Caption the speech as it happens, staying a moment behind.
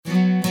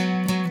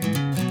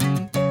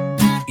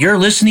You're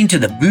listening to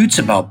the Boots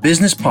About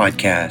Business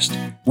podcast.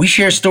 We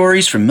share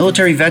stories from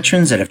military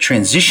veterans that have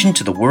transitioned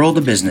to the world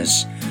of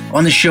business.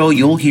 On the show,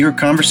 you'll hear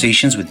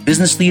conversations with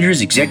business leaders,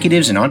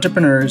 executives, and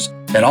entrepreneurs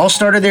that all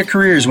started their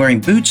careers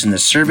wearing boots in the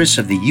service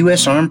of the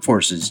U.S. Armed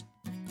Forces.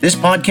 This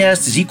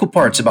podcast is equal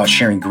parts about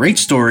sharing great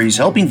stories,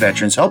 helping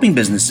veterans, helping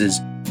businesses,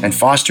 and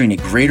fostering a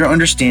greater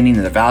understanding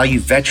of the value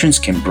veterans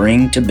can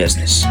bring to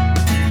business.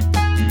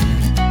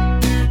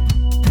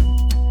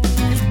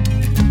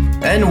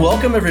 And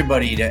welcome,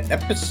 everybody, to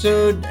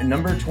episode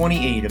number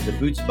 28 of the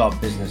Boots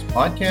About Business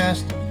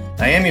podcast.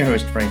 I am your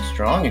host, Frank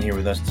Strong, and here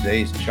with us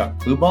today is Chuck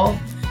Klubal.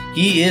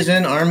 He is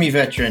an Army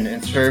veteran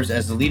and serves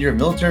as the leader of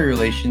military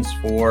relations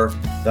for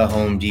the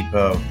Home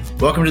Depot.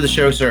 Welcome to the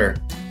show, sir.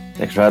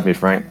 Thanks for having me,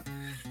 Frank.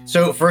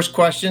 So first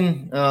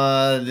question,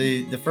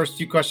 the first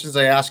few questions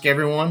I ask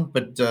everyone,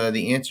 but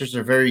the answers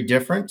are very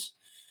different.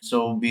 So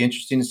it'll be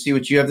interesting to see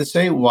what you have to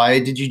say. Why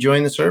did you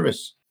join the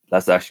service?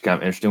 That's actually kind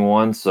of an interesting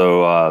one.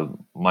 So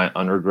my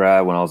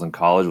undergrad when I was in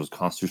college was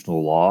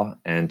constitutional law.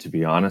 And to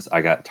be honest,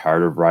 I got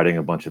tired of writing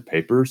a bunch of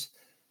papers.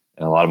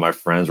 And a lot of my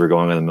friends were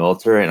going in the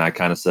military. And I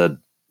kind of said,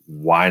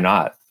 why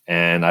not?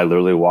 And I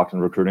literally walked in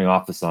the recruiting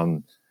office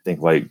on, I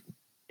think, like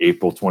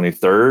April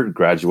 23rd,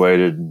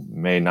 graduated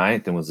May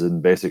 9th, and was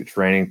in basic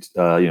training,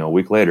 a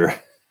week later.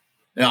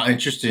 Yeah,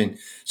 interesting.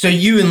 So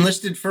you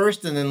enlisted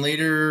first and then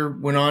later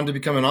went on to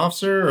become an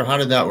officer, or how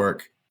did that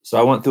work? So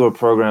I went through a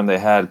program they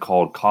had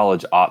called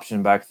College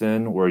Option back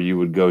then, where you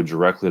would go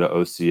directly to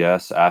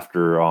OCS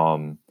after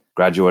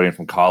graduating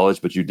from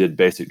college, but you did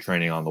basic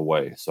training on the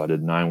way. So I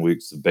did 9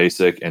 weeks of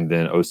basic, and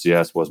then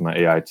OCS was my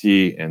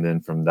AIT. And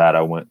then from that,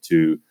 I went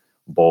to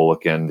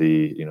BOLC and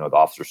the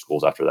officer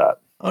schools after that.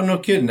 Oh, no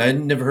kidding. I'd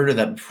never heard of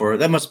that before.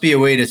 That must be a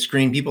way to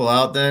screen people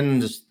out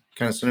then, just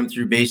kind of send them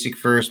through basic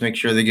first, make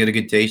sure they get a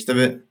good taste of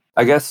it.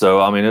 I guess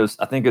so. I mean,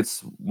 I think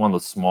it's one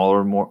of the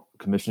smaller, more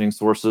commissioning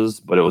sources,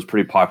 but it was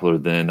pretty popular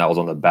then. That was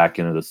on the back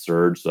end of the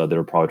surge, so they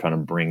were probably trying to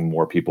bring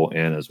more people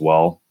in as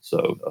well.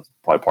 So that's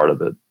probably part of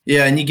it.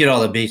 Yeah, and you get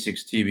all the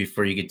basics too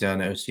before you get down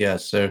to OCS.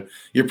 So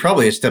you're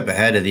probably a step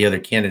ahead of the other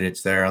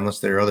candidates there,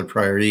 unless there are other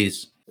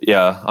priorities.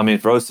 Yeah, I mean,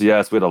 for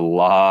OCS, we had a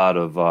lot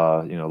of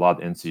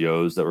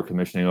NCOs that were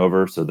commissioning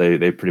over, so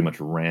they pretty much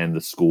ran the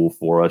school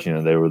for us.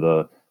 They were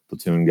the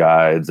platoon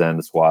guides and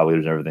the squad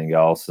leaders and everything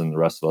else, and the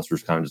rest of us were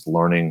just kind of just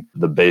learning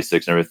the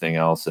basics and everything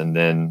else. And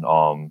then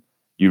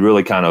you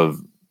really kind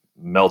of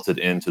melted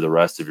into the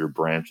rest of your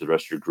branch, the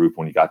rest of your group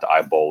when you got to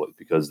IBOLC,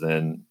 because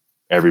then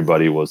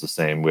everybody was the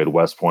same. We had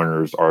West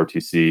Pointers,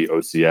 ROTC,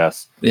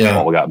 OCS. Yeah,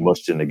 all got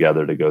mushed in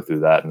together to go through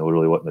that, and there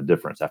really wasn't a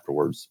difference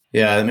afterwards.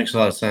 Yeah, that makes a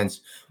lot of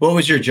sense. What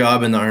was your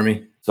job in the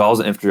Army? So I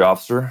was an infantry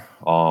officer,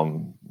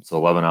 so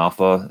 11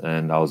 Alpha,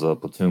 and I was a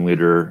platoon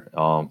leader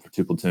for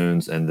 2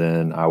 platoons, and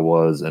then I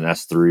was an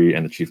S3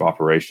 and the chief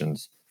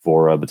operations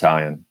for a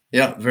battalion.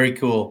 Yeah, very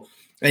cool.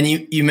 And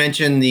you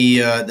mentioned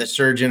the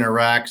surge in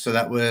Iraq, so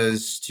that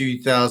was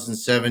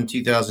 2007,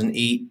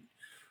 2008,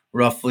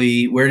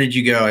 roughly. Where did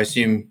you go? I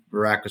assume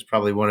Iraq was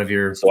probably one of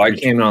your... So I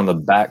came in on the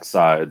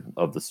backside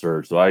of the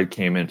surge. So I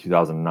came in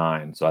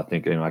 2009. So I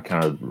think I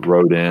kind of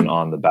rode in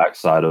on the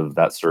backside of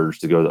that surge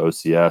to go to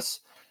OCS.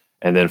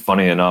 And then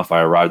funny enough,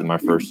 I arrived in my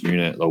first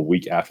unit a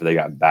week after they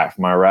got back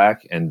from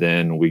Iraq. And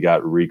then we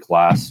got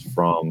reclassed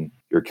from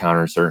your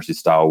counterinsurgency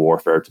style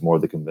warfare to more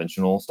of the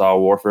conventional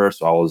style warfare.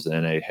 So I was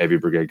in a heavy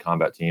brigade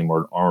combat team or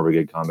an armor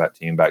brigade combat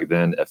team back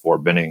then at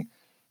Fort Benning.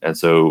 And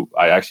so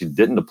I actually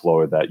didn't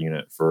deploy that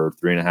unit for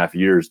 3.5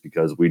 years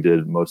because we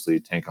did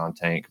mostly tank on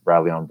tank,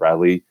 Bradley on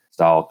Bradley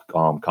style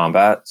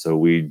combat. So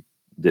we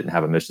didn't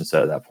have a mission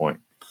set at that point.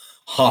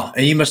 Huh.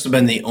 And you must have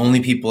been the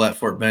only people at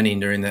Fort Benning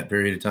during that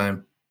period of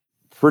time.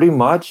 Pretty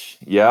much,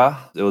 yeah.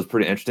 It was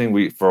pretty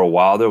interesting. For a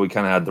while there, we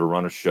kind of had to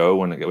run a show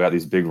when we got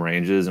these big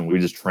ranges, and we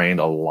just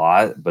trained a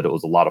lot, but it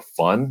was a lot of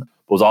fun.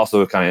 It was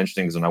also kind of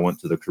interesting because when I went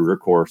to the career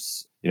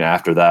course,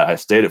 after that, I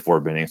stayed at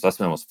Fort Benning. So I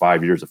spent almost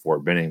 5 years at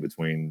Fort Benning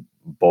between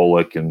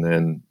BOLC and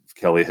then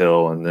Kelly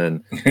Hill and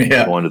then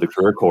going to the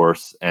career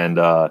course. And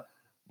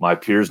my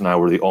peers and I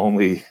were the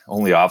only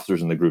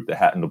officers in the group that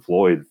hadn't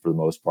deployed for the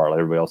most part. Like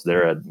everybody else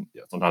there had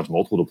sometimes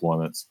multiple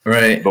deployments.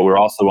 Right. But we're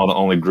also one of the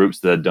only groups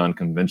that had done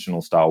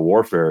conventional style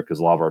warfare because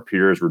a lot of our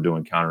peers were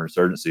doing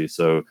counterinsurgency.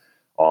 So,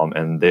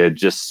 and they had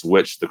just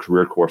switched the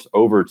career course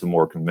over to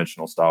more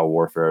conventional style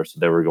warfare. So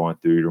they were going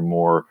through your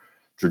more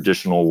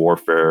traditional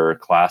warfare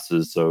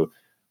classes. So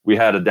we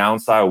had a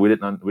downside. We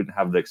didn't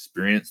have the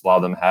experience a lot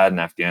of them had in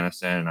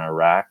Afghanistan and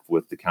Iraq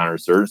with the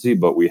counterinsurgency,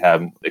 but we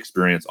had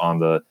experience on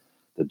the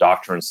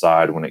doctrine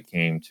side when it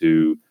came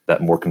to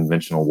that more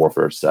conventional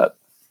warfare set.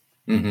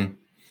 Mm-hmm.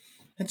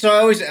 And so I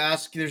always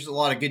ask, there's a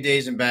lot of good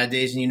days and bad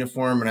days in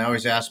uniform, and I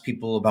always ask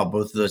people about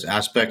both of those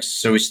aspects.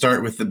 So we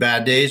start with the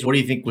bad days. What do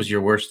you think was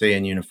your worst day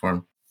in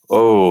uniform?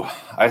 Oh,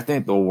 I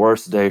think the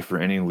worst day for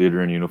any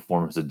leader in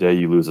uniform is the day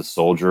you lose a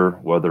soldier,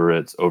 whether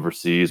it's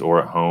overseas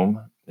or at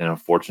home. And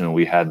unfortunately,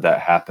 we had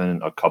that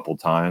happen a couple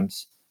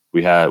times.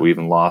 We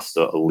even lost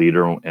a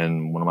leader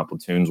in one of my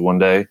platoons one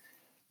day.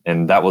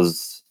 And that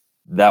was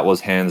that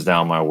was hands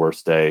down my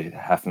worst day,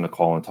 having to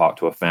call and talk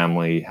to a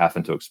family,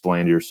 having to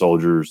explain to your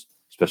soldiers,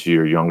 especially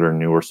your younger and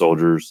newer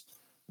soldiers,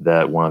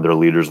 that one of their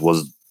leaders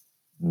was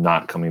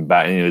not coming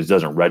back. And it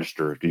doesn't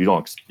register because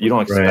you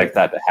don't expect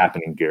that to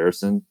happen in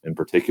garrison in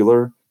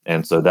particular.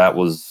 And so that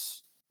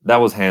was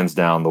hands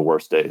down the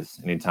worst days.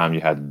 Anytime you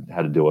had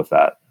to deal with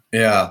that.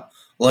 Yeah,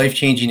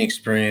 life-changing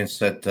experience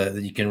that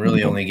you can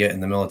really only get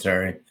in the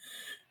military.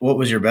 What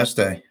was your best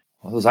day?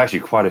 Well, there was actually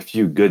quite a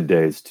few good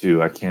days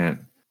too.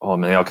 Oh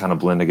man, they all kind of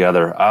blend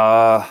together.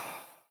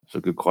 It's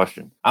a good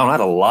question. I had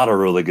a lot of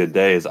really good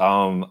days.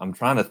 I'm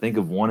trying to think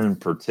of one in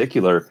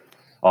particular.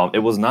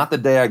 It was not the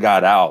day I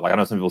got out. Like I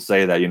know some people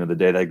say that, the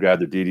day they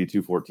grabbed their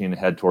DD-214 and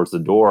head towards the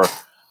door.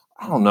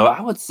 I don't know.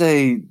 I would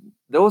say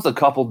there was a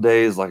couple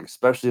days, like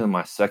especially in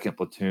my second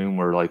platoon,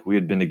 where like we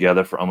had been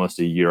together for almost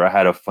a year. I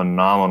had a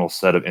phenomenal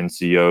set of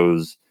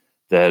NCOs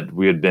that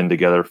we had been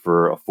together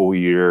for a full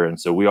year, and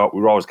so we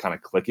were always kind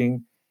of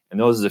clicking. And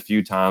those is a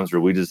few times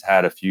where we just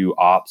had a few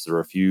ops or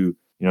a few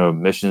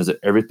missions that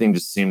everything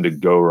just seemed to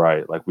go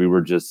right. Like it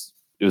was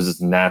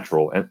just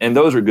natural, and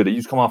those are good. You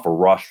just come off a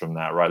rush from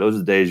that, right? Those are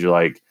the days you're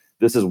like,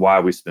 this is why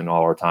we spend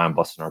all our time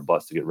busting our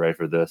butts to get ready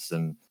for this.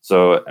 And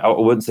so I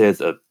wouldn't say it's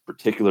a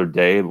particular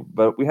day,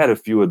 but we had a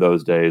few of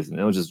those days, and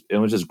it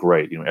was just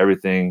great.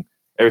 Everything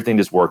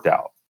just worked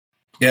out.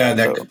 Yeah,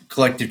 that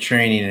collective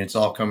training, and it's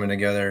all coming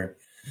together.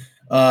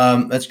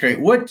 That's great.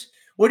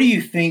 What do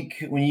you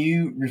think when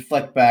you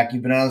reflect back?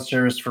 You've been out of the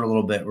service for a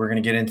little bit. We're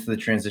going to get into the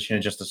transition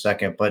in just a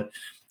second, but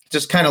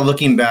just kind of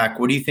looking back,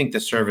 what do you think the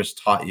service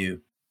taught you?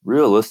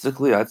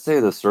 Realistically, I'd say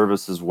the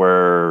service is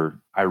where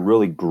I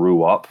really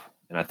grew up.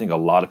 And I think a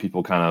lot of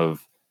people kind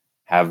of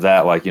have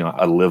that, like,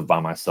 I lived by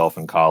myself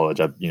in college.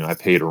 I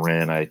paid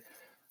rent. I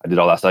did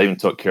all that stuff. I even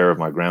took care of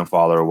my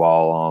grandfather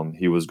while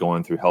he was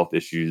going through health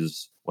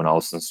issues when I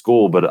was in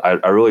school. But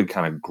I really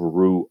kind of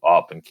grew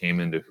up and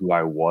came into who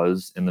I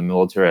was in the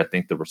military. I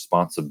think the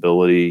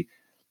responsibility,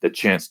 the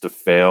chance to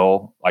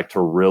fail, like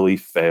to really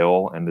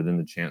fail, and then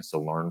the chance to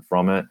learn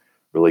from it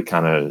really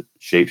kind of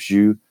shapes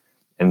you.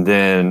 And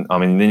then,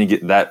 then you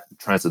get that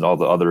translated all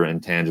the other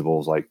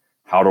intangibles, like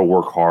how to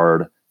work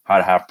hard, how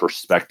to have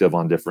perspective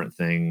on different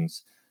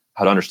things,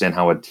 how to understand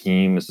how a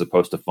team is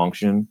supposed to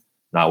function,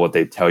 not what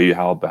they tell you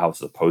how, but how it's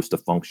supposed to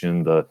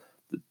function, the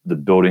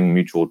building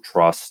mutual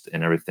trust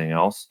and everything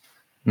else.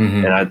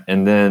 Mm-hmm.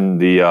 And then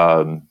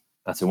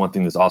that's the one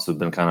thing that's also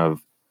been kind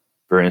of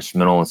very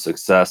instrumental in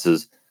success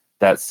is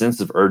that sense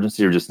of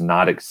urgency or just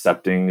not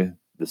accepting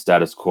the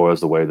status quo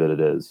as the way that it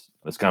is.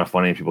 It's kind of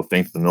funny. People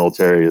think the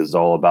military is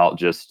all about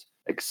just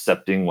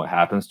accepting what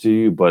happens to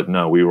you, but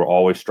no, we were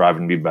always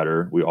striving to be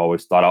better. We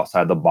always thought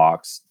outside the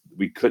box.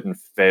 We couldn't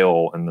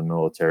fail in the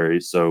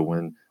military. So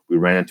when we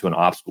ran into an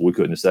obstacle, we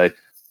couldn't just say,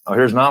 oh,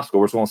 here's an obstacle,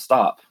 we're just going to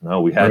stop.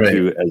 No, we had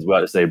to, as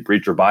well, to say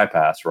breach or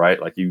bypass,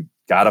 right? Like you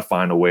got to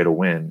find a way to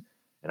win.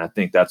 And I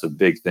think that's a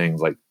big thing,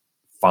 like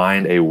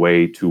find a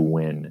way to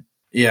win.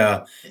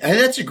 Yeah, and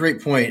that's a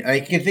great point. I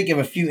can think of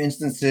a few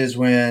instances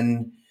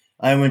when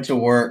I went to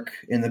work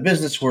in the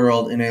business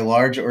world in a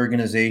large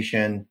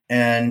organization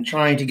and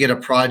trying to get a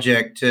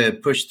project to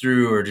push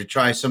through or to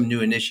try some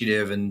new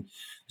initiative. And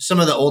some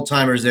of the old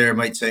timers there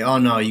might say, oh,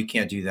 no, you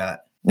can't do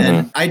that. Mm-hmm.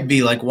 And I'd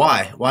be like,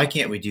 why? Why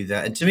can't we do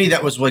that? And to me,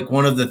 that was like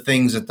one of the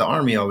things that the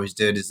Army always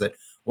did is that,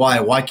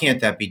 why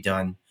can't that be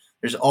done?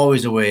 There's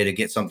always a way to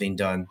get something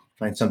done,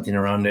 find something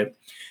around it.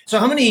 So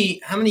how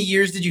many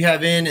years did you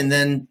have in? And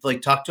then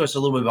like talk to us a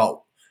little bit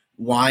about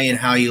why and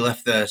how you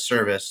left the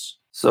service.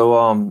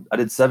 So I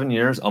did 7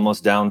 years,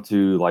 almost down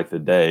to like the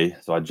day.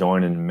 So I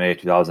joined in May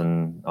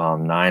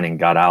 2009 and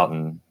got out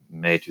in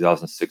May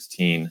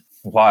 2016.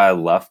 Why I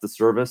left the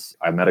service,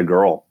 I met a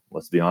girl.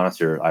 Let's be honest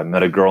here. I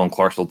met a girl in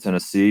Clarksville,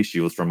 Tennessee. She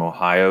was from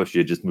Ohio. She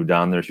had just moved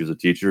down there. She was a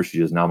teacher.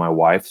 She is now my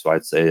wife. So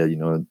I'd say,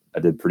 I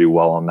did pretty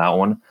well on that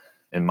one.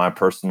 In my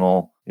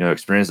personal,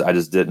 experience, I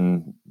just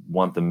didn't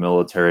want the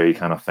military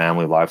kind of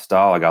family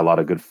lifestyle. I got a lot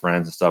of good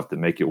friends and stuff that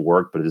make it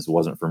work, but it just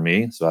wasn't for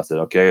me. So I said,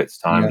 okay, it's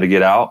time to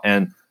get out.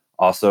 And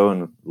also,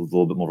 and a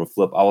little bit more of a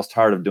flip, I was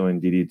tired of doing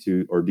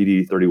DD2 or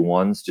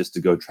DD31s just to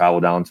go travel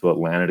down to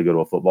Atlanta to go to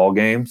a football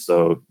game.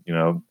 So,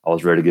 I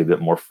was ready to get a bit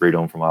more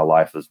freedom for my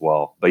life as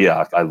well. But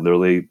yeah, I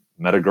literally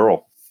met a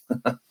girl.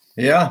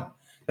 Yeah,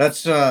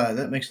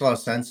 that makes a lot of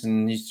sense.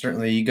 And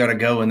you got to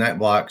go in that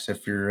box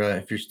if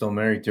you're still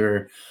married to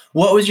her.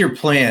 What was your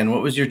plan?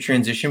 What was your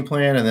transition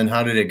plan? And then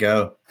how did it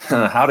go?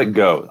 How'd it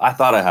go? I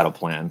thought I had a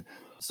plan.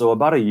 So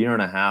about a year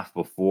and a half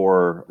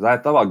before, I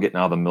thought about getting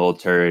out of the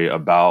military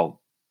about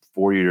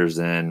 4 years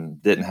in,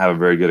 didn't have a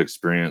very good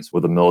experience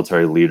with a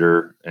military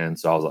leader. And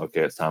so I was like,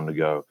 okay, it's time to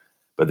go.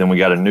 But then we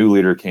got a new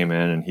leader came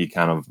in and he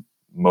kind of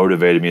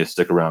motivated me to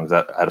stick around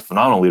because I had a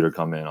phenomenal leader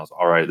come in. I was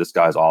all right, this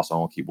guy's awesome.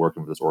 I'll keep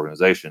working for this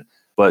organization.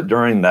 But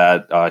during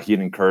that, he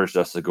had encouraged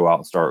us to go out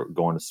and start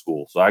going to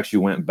school. So I actually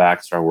went back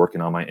and started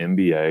working on my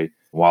MBA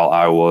while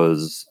I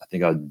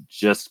think I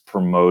just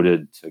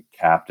promoted to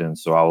captain.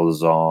 So I was,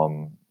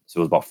 so it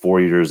was about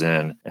 4 years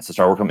in. And so I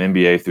started working on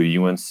MBA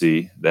through UNC.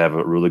 They have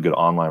a really good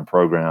online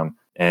program.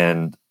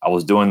 And I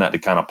was doing that to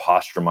kind of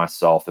posture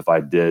myself if I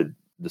did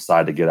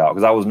decide to get out.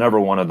 Because I was never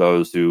one of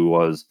those who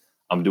was,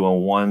 I'm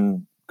doing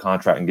one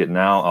contract and getting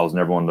out. I was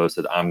never one of those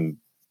that I'm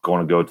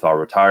going to go till I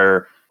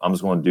retire. I'm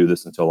just going to do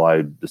this until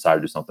I decide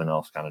to do something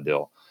else kind of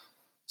deal.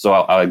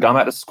 So I got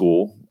back to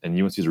school,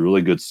 and UNC is a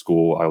really good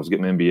school. I was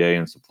getting my MBA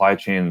in supply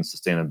chain and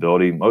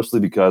sustainability, mostly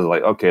because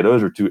like, okay,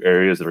 those are two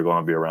areas that are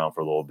going to be around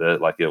for a little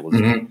bit. Like it was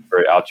a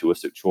very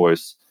altruistic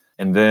choice.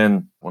 And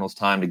then when it was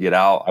time to get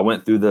out, I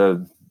went through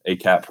the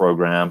ACAP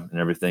program and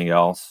everything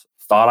else.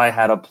 Thought I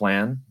had a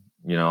plan.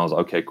 You know, I was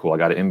like, okay, cool. I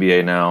got an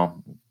MBA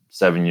now,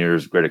 7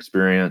 years, great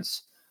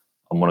experience.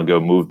 I'm going to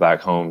go move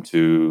back home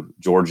to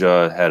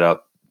Georgia, head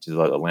up to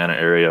the Atlanta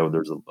area.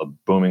 There's a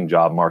booming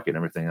job market and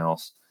everything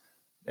else.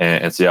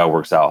 And see how it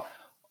works out.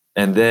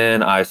 And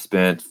then I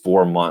spent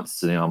 4 months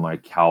sitting on my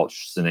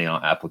couch, sending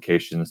out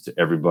applications to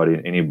everybody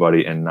and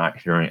anybody and not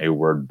hearing a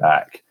word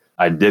back.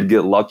 I did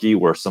get lucky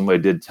where somebody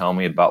did tell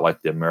me about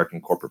like the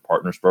American Corporate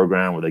Partners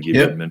program where they give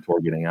you a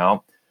mentor getting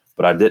out.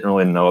 But I didn't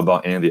really know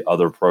about any of the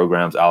other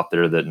programs out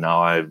there that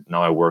now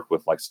I work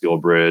with, like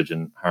SkillBridge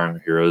and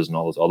Hiring Heroes and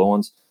all those other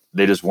ones.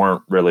 They just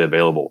weren't really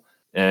available.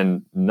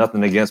 And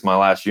nothing against my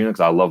last unit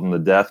because I love them to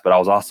death, but I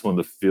was also in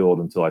the field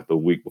until like the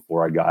week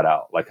before I got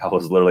out. Like I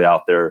was literally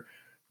out there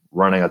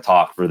running a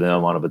talk for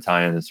them on a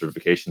battalion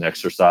certification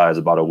exercise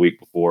about a week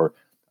before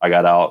I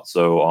got out.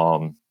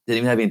 So didn't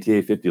even have any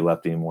TA-50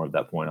 left anymore at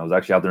that point. I was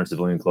actually out there in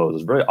civilian clothes. It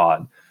was very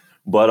odd,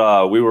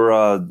 but we were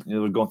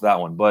going through that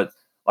one. But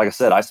like I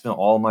said, I spent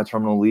all of my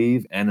terminal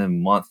leave and a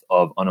month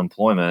of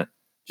unemployment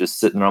just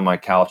sitting on my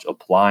couch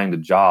applying to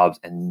jobs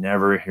and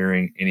never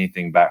hearing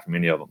anything back from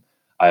any of them.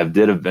 I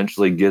did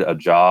eventually get a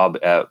job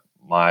at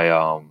my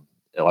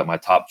my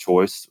top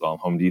choice,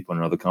 Home Depot and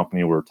another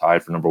company were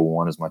tied for number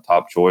one as my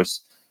top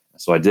choice.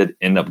 So I did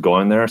end up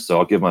going there. So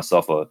I'll give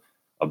myself a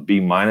B-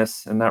 in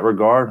that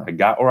regard. I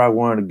got where I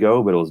wanted to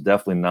go, but it was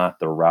definitely not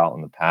the route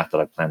and the path that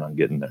I planned on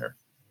getting there.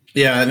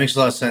 Yeah, that makes a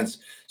lot of sense.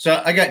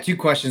 So I got two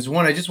questions.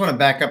 One, I just want to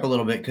back up a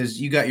little bit because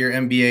you got your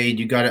MBA,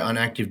 you got it on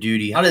active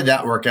duty. How did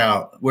that work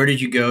out? Where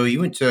did you go? You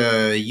went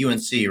to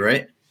UNC,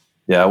 right?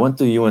 Yeah, I went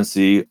to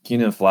UNC.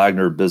 Keenan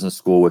Flagner Business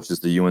School, which is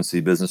the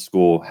UNC Business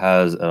School,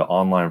 has an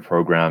online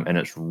program, and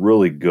it's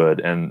really good.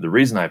 And the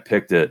reason I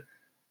picked it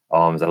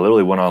is I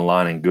literally went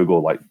online and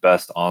Googled like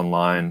best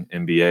online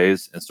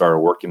MBAs and started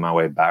working my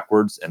way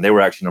backwards. And they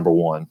were actually number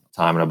one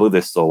time, and I believe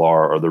they still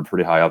are, or they're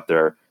pretty high up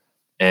there.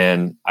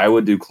 And I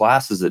would do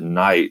classes at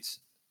night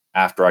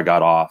after I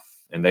got off,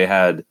 and they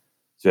had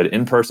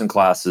in-person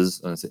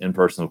classes, and it's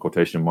in-person with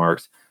quotation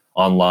marks,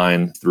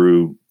 online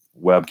through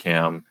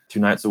webcam 2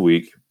 nights a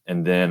week.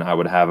 And then I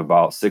would have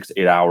about 6 to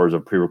 8 hours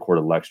of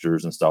pre-recorded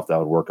lectures and stuff that I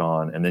would work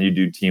on. And then you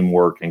do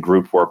teamwork and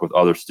group work with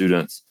other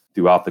students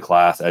throughout the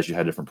class as you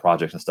had different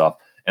projects and stuff.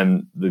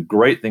 And the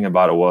great thing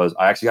about it was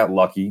I actually got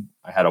lucky.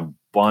 I had a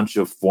bunch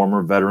of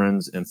former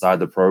veterans inside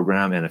the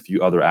program and a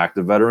few other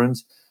active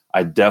veterans.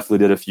 I definitely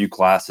did a few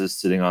classes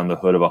sitting on the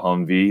hood of a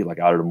Humvee, like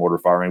out at a mortar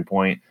firing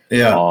point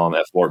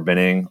at Fort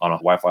Benning on a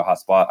Wi-Fi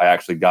hotspot. I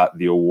actually got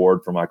the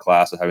award for my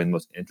class of having the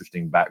most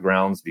interesting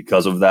backgrounds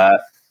because of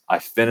that. I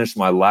finished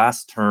my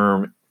last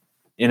term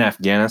in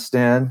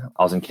Afghanistan.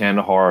 I was in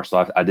Kandahar,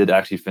 so I did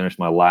actually finish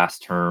my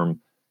last term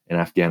in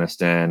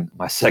Afghanistan.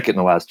 My second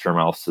to last term,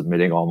 I was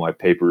submitting all my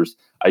papers.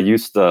 I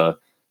used the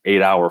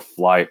 8-hour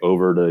flight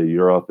over to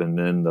Europe and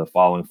then the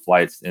following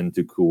flights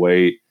into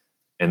Kuwait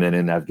and then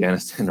in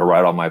Afghanistan to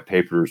write all my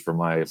papers for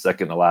my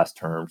second to last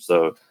term.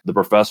 So the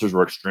professors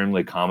were extremely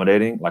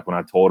accommodating. Like when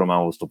I told them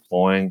I was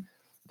deploying,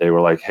 they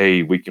were like,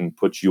 hey, we can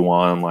put you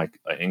on like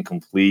an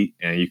incomplete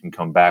and you can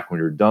come back when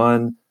you're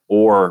done.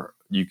 Or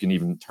you can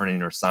even turn in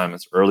your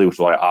assignments early, which is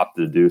what I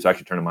opted to do. So I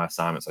actually turned in my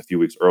assignments a few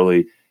weeks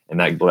early, and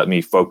that let me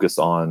focus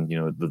on,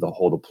 the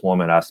whole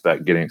deployment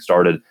aspect, getting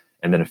started.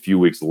 And then a few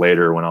weeks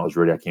later, when I was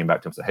ready, I came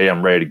back to him and said, hey,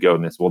 I'm ready to go.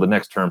 And they said, well, the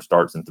next term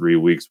starts in 3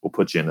 weeks. We'll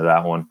put you into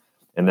that one.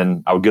 And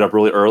then I would get up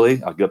really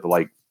early. I'd get up at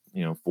like,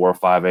 4 or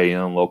 5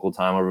 a.m. local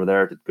time over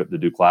there to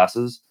do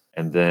classes.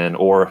 And then,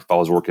 or if I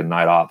was working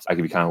night ops, I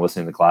could be kind of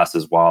listening to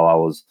classes while I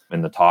was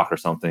in the talk or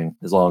something,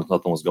 as long as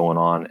nothing was going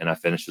on, and I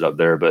finished it up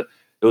there. But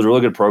it was a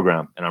really good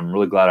program, and I'm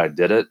really glad I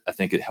did it. I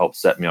think it helped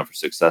set me up for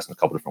success in a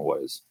couple different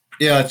ways.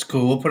 Yeah, that's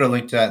cool. We'll put a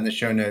link to that in the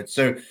show notes.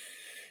 So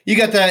you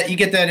get that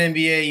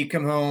MBA, you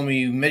come home,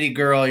 you meet a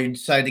girl, you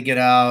decide to get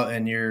out,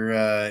 and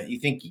you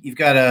think you've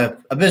got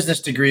a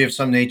business degree of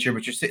some nature,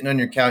 but you're sitting on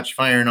your couch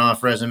firing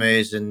off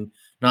resumes and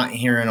not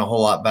hearing a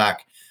whole lot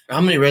back.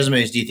 How many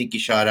resumes do you think you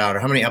shot out, or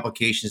how many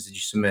applications did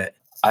you submit?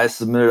 I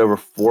submitted over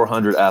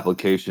 400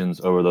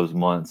 applications over those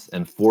months,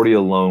 and 40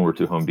 alone were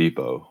to Home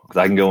Depot. Because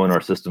I can go in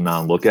our system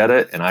now and look at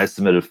it, and I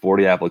submitted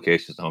 40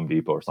 applications to Home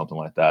Depot or something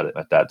like that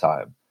at that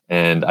time.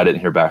 And I didn't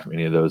hear back from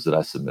any of those that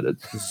I submitted.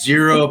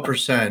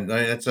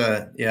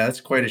 0%.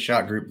 That's quite a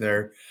shot group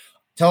there.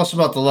 Tell us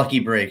about the lucky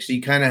break. So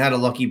you kind of had a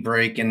lucky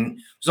break, and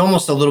it was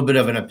almost a little bit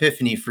of an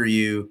epiphany for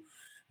you.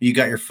 You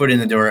got your foot in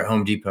the door at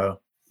Home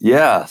Depot.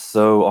 Yeah.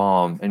 So,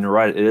 and you're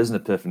right, it is an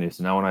epiphany.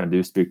 So now when I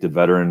do speak to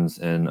veterans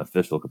in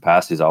official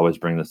capacities, I always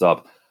bring this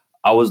up.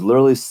 I was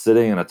literally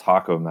sitting in a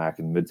taco Mac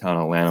in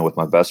Midtown Atlanta with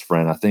my best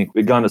friend. I think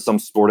we'd gone to some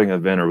sporting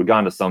event or we'd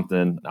gone to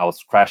something. I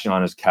was crashing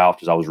on his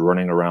couch as I was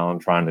running around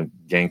trying to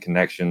gain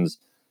connections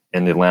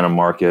in the Atlanta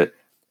market.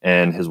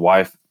 And his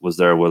wife was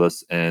there with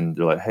us, and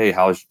they're like, "Hey,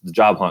 how's the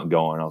job hunt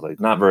going?" I was like,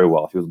 "Not very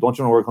well." She goes, "Don't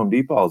you want to work at Home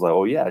Depot?" I was like,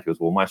 "Oh, yeah." She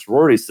goes, "Well, my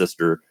sorority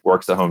sister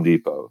works at Home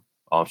Depot.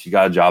 She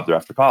got a job there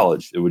after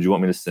college. Would you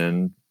want me to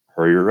send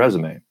her your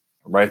resume?"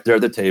 Right there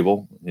at the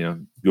table,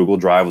 Google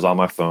Drive was on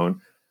my phone.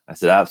 I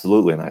said,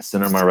 "Absolutely." And I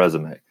sent her my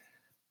resume.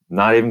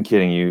 Not even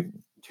kidding you.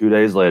 2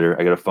 days later,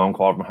 I get a phone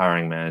call from a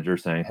hiring manager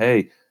saying,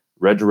 "Hey,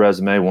 read your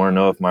resume. Want to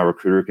know if my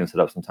recruiter can set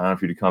up some time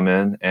for you to come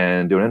in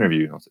and do an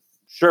interview?" And I was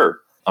like,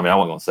 "Sure." I mean, I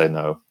wasn't going to say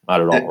no, not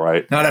at all,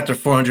 right? Not after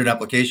 400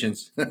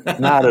 applications.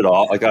 Not at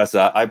all. Like I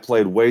said, I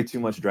played way too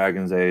much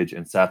Dragon's Age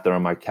and sat there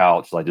on my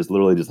couch, like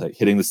literally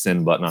hitting the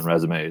send button on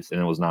resumes,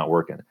 and it was not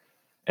working.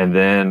 And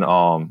then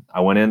I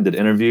went in, did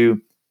interview.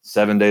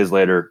 7 days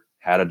later,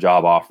 had a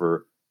job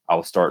offer. I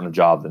was starting a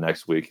job the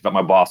next week. In fact,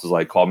 my boss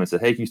was called me and said,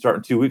 "Hey, can you start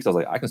in 2 weeks?" I was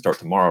like, "I can start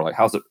tomorrow." Like,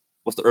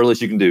 what's the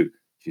earliest you can do?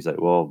 She's like,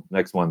 "Well,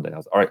 next Monday." I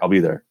was like, "All right, I'll be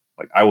there."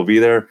 Like, I will be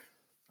there.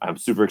 I'm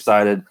super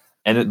excited.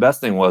 And the best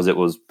thing was it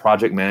was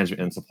project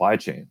management and supply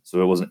chain.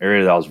 So it was an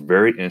area that I was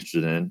very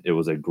interested in. It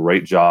was a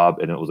great job,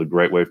 and it was a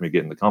great way for me to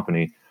get in the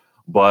company.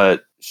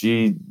 But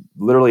she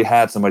literally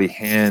had somebody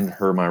hand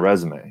her my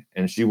resume,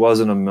 and she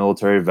wasn't a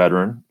military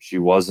veteran. She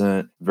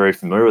wasn't very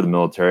familiar with the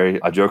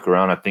military. I joke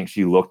around. I think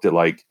she looked at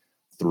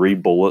 3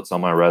 bullets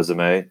on my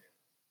resume,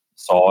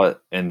 saw it,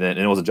 and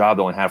it was a job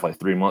that only had for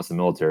 3 months in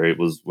the military. It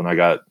was when I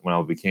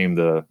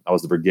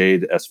was the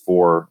brigade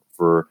S4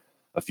 for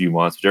a few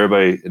months, but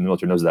everybody in the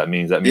military knows what that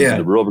means. That means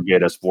the real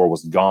brigade S4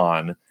 was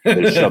gone.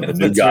 They shoved the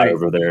new guy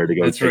over there to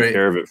go take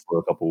care of it for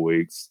a couple of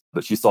weeks.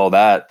 But she saw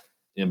that,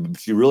 and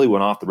she really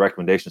went off the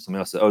recommendation of somebody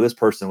else. Said, "Oh, this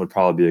person would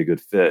probably be a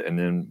good fit." And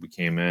then we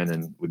came in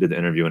and we did the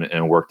interview, and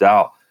it worked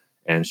out.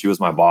 And she was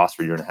my boss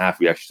for a year and a half.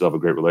 We actually still have a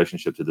great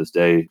relationship to this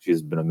day.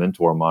 She's been a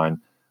mentor of mine.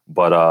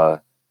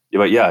 But it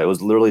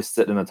was literally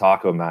sitting in a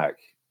taco Mac.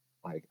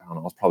 I don't know,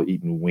 I was probably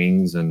eating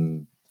wings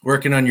and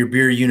working on your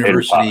beer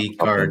university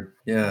card.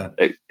 Yeah,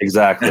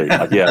 exactly.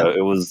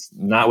 It was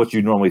not what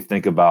you normally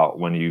think about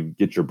when you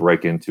get your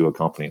break into a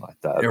company like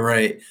that. You're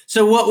right.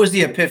 So what was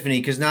the epiphany?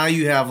 Because now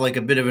you have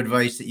a bit of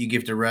advice that you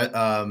give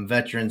to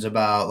veterans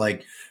about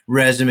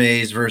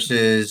resumes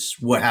versus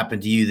what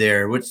happened to you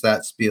there. What's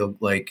that spiel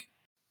like?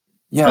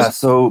 Yeah.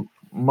 So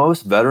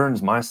most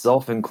veterans,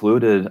 myself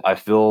included, I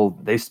feel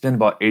they spend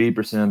about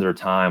 80% of their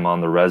time on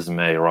the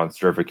resume or on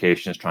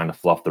certifications trying to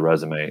fluff the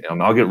resume.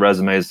 I'll get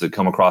resumes that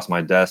come across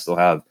my desk. They'll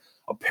have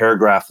a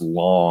paragraph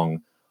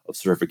long of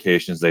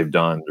certifications they've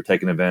done. They're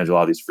taking advantage of a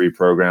lot of these free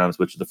programs,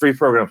 which the free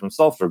programs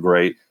themselves are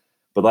great,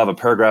 but they'll have a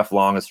paragraph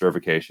long of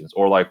certifications.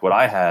 Or like what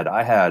I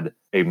had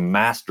a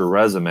master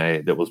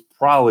resume that was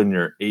probably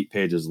near 8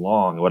 pages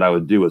long. And what I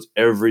would do is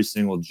every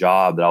single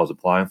job that I was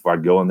applying for,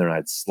 I'd go in there and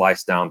I'd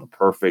slice down the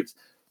perfect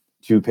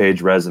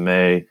 2-page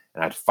resume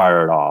and I'd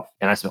fire it off.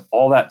 And I spent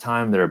all that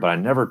time there, but I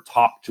never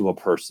talked to a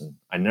person.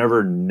 I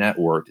never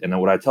networked. And then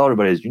what I tell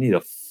everybody is you need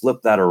to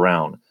flip that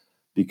around,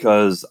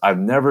 because I've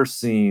never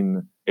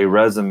seen a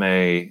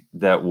resume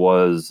that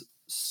was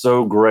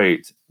so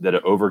great that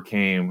it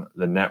overcame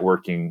the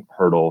networking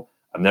hurdle.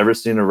 I've never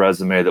seen a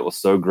resume that was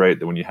so great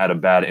that when you had a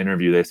bad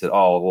interview, they said,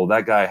 "Oh, well,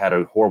 that guy had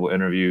a horrible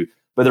interview,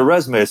 but the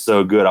resume is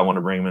so good, I want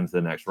to bring him into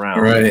the next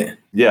round." Right.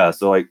 Yeah.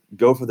 So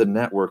go for the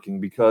networking,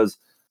 because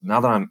now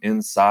that I'm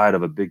inside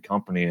of a big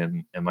company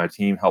and my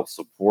team helps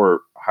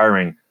support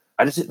hiring,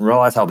 I just didn't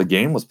realize how the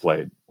game was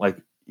played.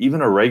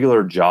 Even a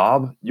regular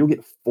job, you'll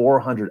get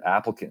 400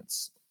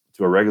 applicants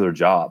to a regular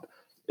job.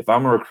 If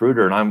I'm a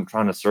recruiter and I'm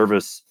trying to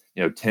service,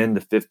 10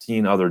 to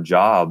 15 other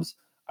jobs,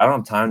 I don't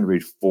have time to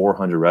read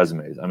 400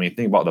 resumes. I mean,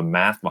 think about the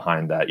math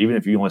behind that. Even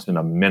if you only spend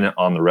a minute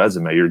on the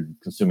resume, you're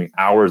consuming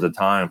hours of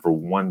time for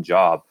one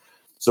job.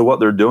 So what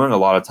they're doing a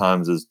lot of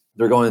times is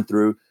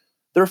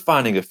they're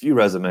finding a few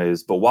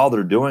resumes, but while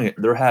they're doing it,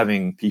 they're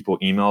having people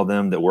email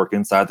them that work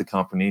inside the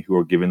company who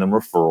are giving them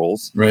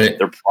referrals. Right.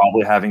 They're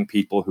probably having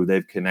people who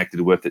they've connected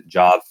with at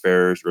job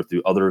fairs or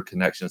through other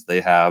connections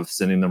they have,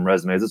 sending them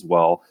resumes as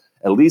well.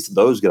 At least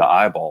those get an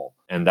eyeball.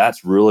 And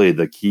that's really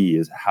the key,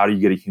 is how do you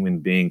get a human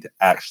being to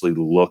actually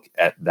look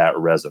at that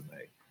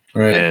resume?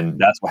 Right. And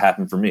that's what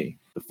happened for me.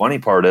 The funny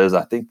part is,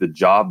 I think the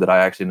job that I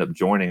actually ended up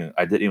joining,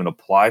 I didn't even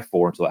apply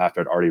for until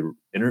after I'd already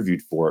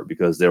interviewed for it,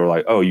 because they were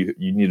like, "Oh, you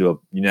need to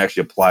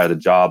actually apply the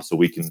job so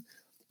we can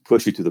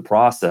push you through the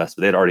process."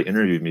 But they'd already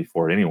interviewed me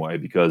for it anyway,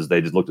 because they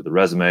just looked at the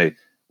resume.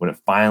 When it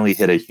finally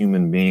hit a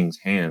human being's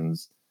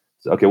hands,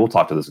 said, "Okay, we'll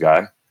talk to this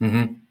guy."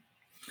 Mm-hmm.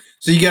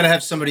 So you got to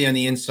have somebody on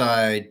the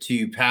inside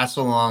to pass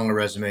along a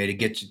resume to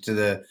get you to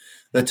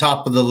the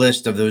top of the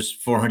list of those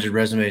 400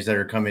 resumes that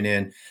are coming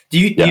in. Do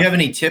you have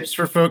any tips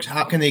for folks?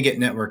 How can they get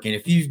networking?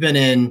 If you've been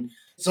in,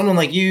 someone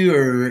like you,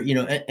 or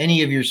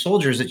any of your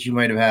soldiers that you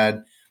might have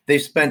had,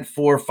 they've spent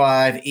 4,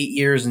 5, 8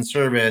 years in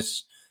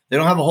service. They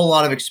don't have a whole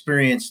lot of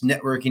experience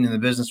networking in the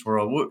business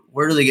world.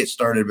 Where do they get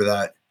started with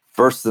that?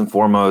 First and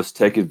foremost,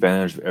 take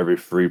advantage of every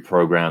free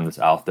program that's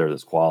out there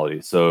that's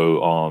quality. So,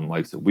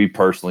 like I said, we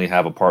personally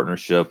have a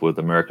partnership with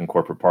American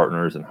Corporate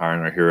Partners and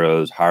Hiring Our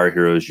Heroes. Hire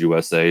Heroes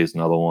USA is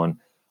another one.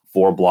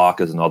 4Block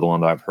is another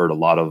one that I've heard a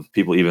lot of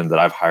people even that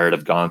I've hired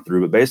have gone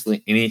through. But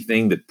basically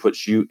anything that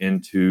puts you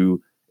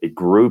into a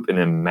group and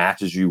then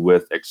matches you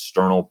with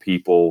external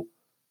people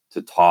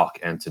to talk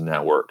and to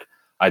network.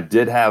 I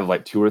did have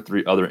like 2 or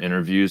 3 other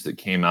interviews that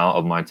came out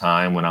of my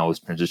time when I was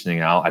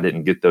transitioning out. I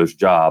didn't get those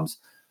jobs,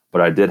 but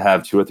I did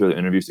have 2 or 3 other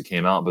interviews that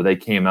came out, but they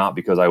came out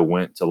because I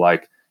went to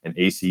like an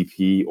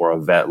ACP or a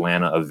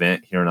VetLanta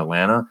event here in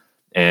Atlanta.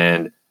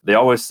 And they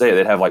always say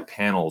they'd have like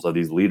panels of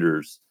these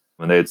leaders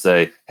when they'd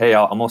say, hey,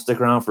 I'm going to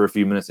stick around for a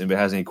few minutes if anybody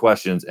has any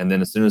questions. And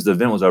then as soon as the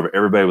event was over,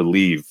 everybody would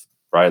leave,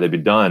 right? They'd be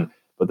done.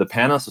 But the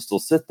panelists would still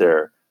sit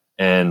there.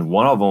 And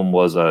one of them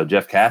was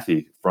Jeff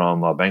Caffey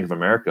from Bank of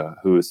America,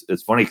 who is,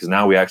 it's funny because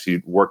now we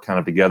actually work kind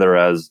of together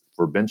as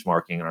for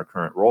benchmarking in our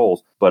current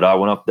roles. But I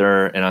went up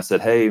there and I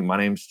said, hey, my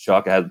name's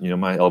Chuck. I had,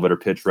 my elevator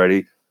pitch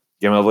ready.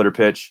 Gave my elevator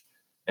pitch.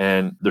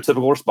 And their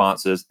typical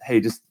response is,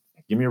 hey, just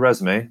give me your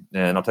resume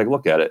and I'll take a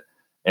look at it.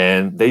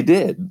 And they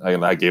did.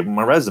 I gave them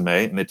my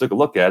resume and they took a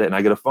look at it. And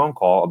I get a phone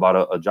call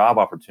about a job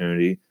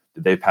opportunity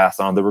that they passed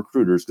on to the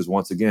recruiters. Because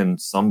once again,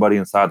 somebody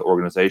inside the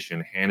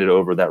organization handed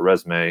over that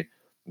resume,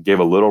 gave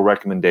a little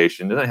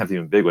recommendation. It doesn't have to be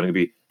a big one. It could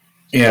be,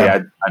 hey,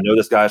 I know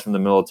this guy's from the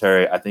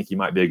military. I think he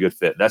might be a good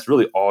fit. That's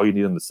really all you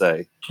need them to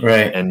say.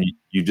 Right. And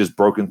you just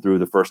broken through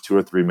the first 2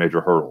 or 3 major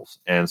hurdles.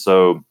 And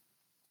so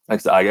like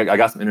I said, I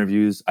got some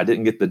interviews. I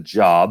didn't get the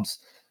jobs.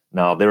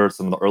 Now, there were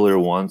some of the earlier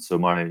ones, so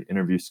my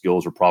interview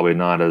skills were probably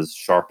not as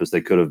sharp as they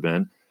could have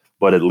been.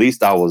 But at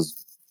least I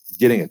was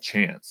getting a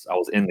chance. I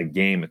was in the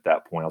game at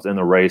that point. I was in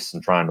the race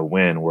and trying to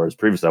win, whereas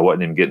previously I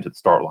wasn't even getting to the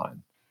start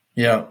line.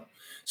 Yeah.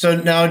 So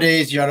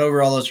nowadays, you got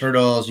over all those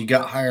hurdles. You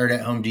got hired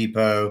at Home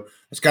Depot.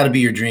 It's got to be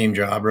your dream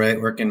job, right?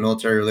 Working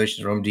military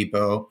relations at Home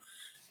Depot.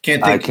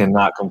 I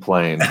cannot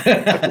complain. I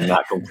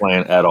cannot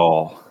complain at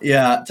all.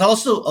 Yeah. Tell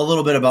us a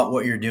little bit about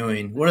what you're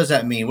doing. What does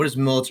that mean? What does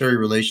military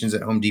relations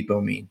at Home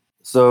Depot mean?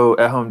 So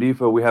at Home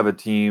Depot, we have a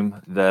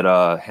team that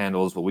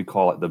handles what we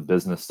call the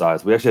business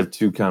side. We actually have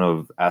 2 kind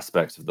of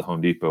aspects of the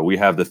Home Depot. We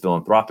have the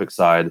philanthropic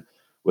side,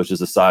 which is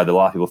the side that a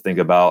lot of people think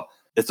about.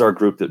 It's our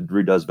group that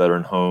redoes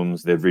veteran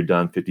homes. They've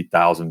redone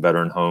 50,000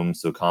 veteran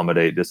homes to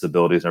accommodate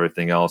disabilities and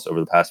everything else over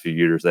the past few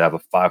years. They have a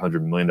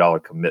 $500 million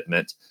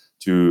commitment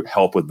to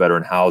help with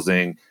veteran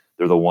housing.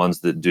 They're the ones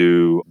that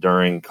do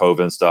during COVID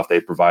and stuff. They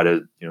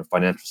provided,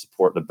 financial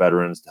support to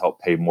veterans to help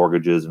pay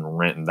mortgages and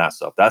rent and that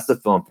stuff. That's the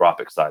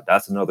philanthropic side.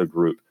 That's another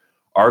group.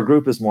 Our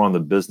group is more on the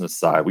business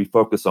side. We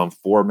focus on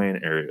 4 main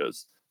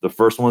areas. The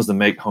first one is to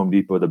make Home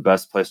Depot the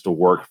best place to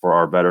work for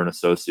our veteran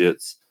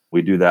associates.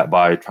 We do that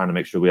by trying to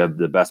make sure we have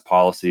the best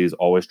policies,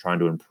 always trying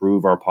to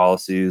improve our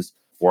policies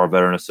for our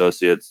veteran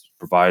associates,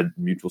 provide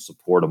mutual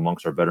support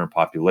amongst our veteran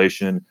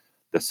population.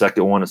 The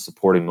second one is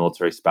supporting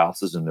military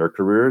spouses in their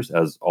careers.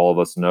 As all of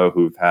us know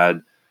who've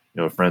had,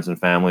 friends and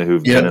family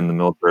who've been in the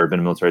military, been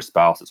a military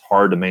spouse, it's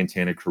hard to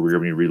maintain a career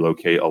when you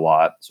relocate a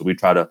lot. So we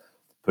try to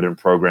put in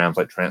programs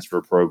like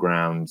transfer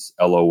programs,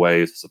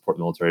 LOAs to support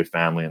the military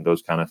family and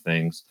those kind of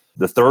things.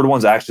 The third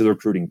one's actually the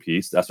recruiting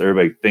piece. That's what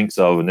everybody thinks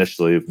of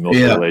initially of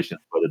military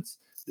relations, but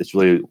it's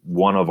really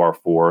one of our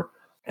 4.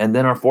 And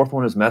then our 4th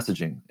one is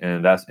messaging,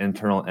 and that's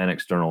internal and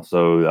external.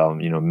 So,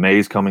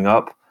 May's coming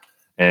up.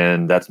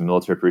 And that's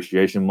Military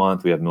Appreciation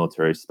Month. We have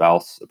Military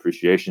Spouse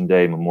Appreciation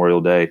Day,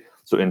 Memorial Day.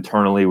 So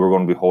internally, we're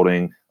going to be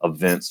holding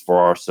events for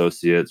our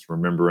associates,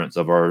 remembrance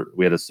of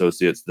we had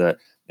associates that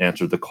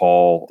answered the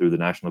call through the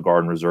National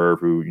Guard and Reserve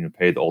who,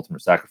 paid the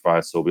ultimate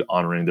sacrifice. So we'll be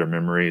honoring their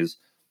memories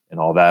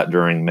and all that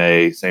during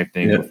May. Same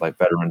thing with like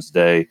Veterans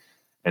Day.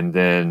 And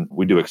then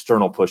we do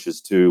external pushes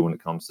too when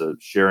it comes to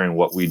sharing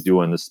what we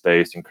do in this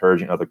space,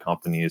 encouraging other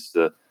companies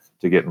to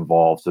get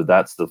involved. So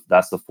that's the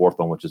 4th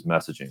one, which is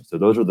messaging. So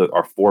those are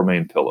our 4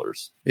 main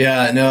pillars.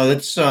 Yeah, no,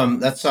 that's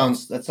that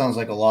sounds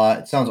like a lot.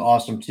 It sounds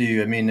awesome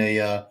too. I mean,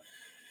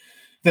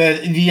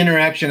 the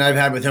interaction I've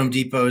had with Home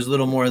Depot is a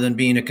little more than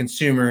being a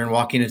consumer and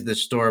walking into the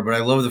store, but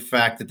I love the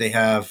fact that they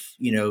have,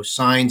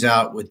 signs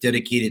out with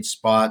dedicated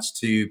spots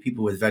to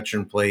people with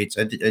veteran plates.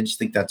 I just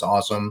think that's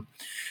awesome.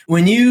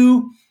 When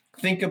you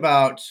think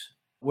about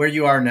where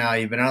you are now,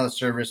 you've been out of the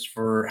service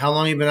for how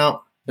long? You've been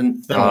out?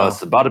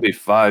 It's about to be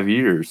 5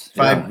 years.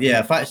 5.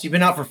 So you've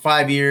been out for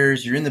 5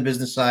 years. You're in the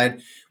business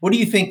side. What do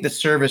you think the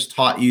service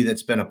taught you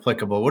that's been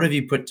applicable? What have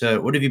you put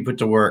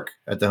to work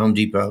at the Home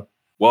Depot?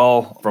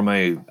 Well, from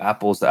a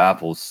apples to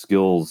apples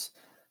skills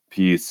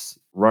piece,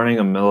 running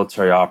a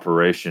military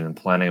operation and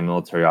planning a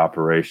military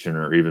operation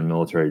or even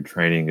military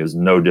training is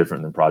no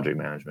different than project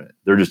management.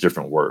 They're just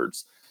different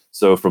words.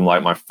 So from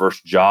like my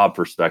first job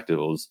perspective,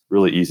 it was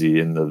really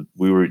easy.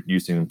 We were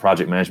using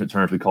project management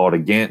terms. We call it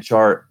a Gantt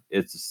chart.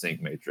 It's a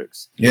sync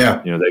matrix.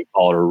 Yeah. They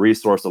call it a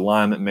resource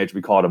alignment matrix.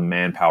 We call it a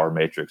manpower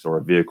matrix or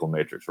a vehicle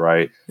matrix,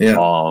 right?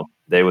 Yeah.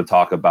 They would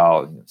talk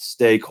about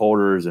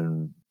stakeholders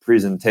and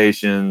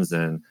presentations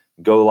and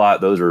go live.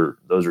 Those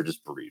are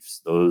just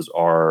briefs. Those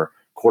are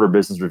quarter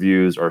business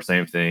reviews are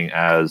same thing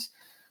as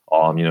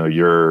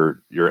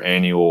your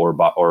annual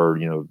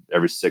or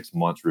every 6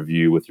 months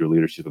review with your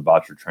leadership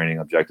about your training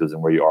objectives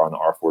and where you are on the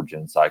R4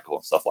 Gen cycle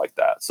and stuff like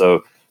that.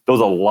 So there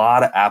was a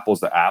lot of apples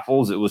to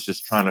apples. It was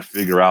just trying to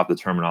figure out the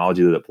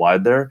terminology that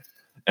applied there.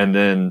 And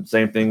then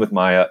same thing with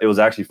my, it was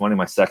actually funny.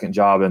 My second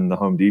job in the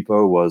Home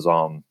Depot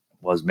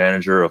was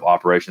manager of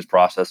operations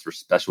process for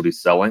specialty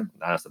selling.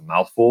 That's a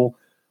mouthful.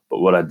 But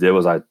what I did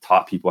was I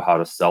taught people how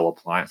to sell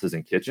appliances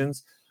in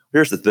kitchens.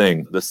 Here's the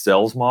thing, the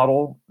sales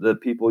model that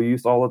people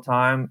use all the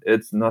time,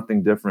 it's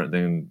nothing different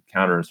than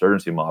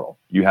counterinsurgency model.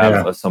 You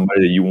have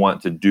somebody that you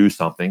want to do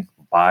something,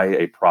 buy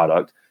a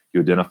product, you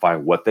identify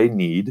what they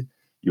need,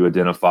 you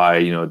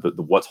identify,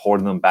 what's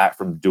holding them back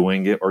from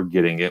doing it or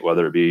getting it,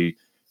 whether it be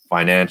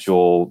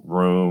financial,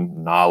 room,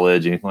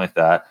 knowledge, anything like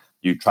that.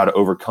 You try to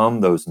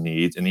overcome those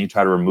needs, and then you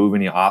try to remove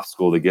any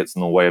obstacle that gets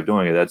in the way of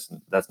doing it.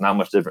 That's not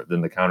much different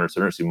than the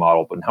counterinsurgency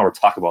model. But now we're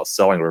talking about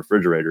selling a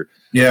refrigerator.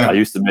 Yeah, I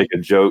used to make a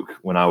joke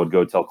when I would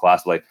go tell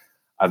class, like,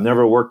 I've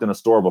never worked in a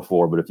store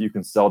before, but if you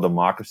can sell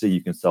democracy,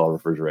 you can sell a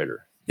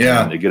refrigerator.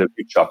 Yeah, and they get a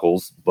few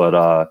chuckles,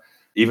 but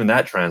even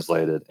that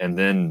translated. And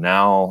then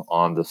now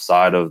on the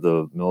side of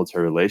the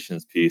military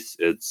relations piece,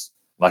 it's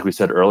like we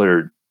said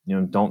earlier.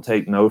 Don't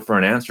take no for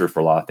an answer for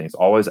a lot of things.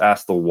 Always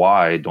ask the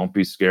why. Don't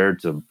be scared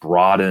to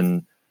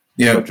broaden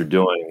what you're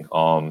doing.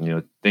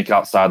 Think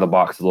outside the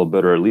box a little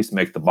bit, or at least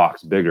make the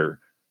box bigger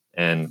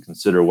and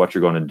consider what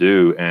you're going to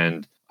do.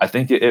 And I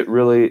think it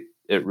really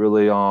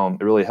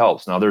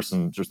helps. Now there's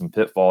some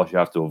pitfalls you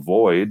have to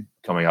avoid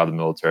coming out of the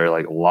military.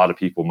 Like a lot of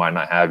people might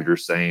not have your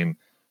same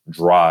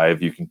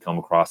drive. You can come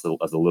across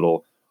as a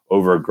little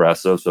over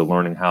aggressive. So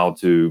learning how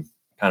to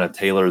kind of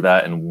tailor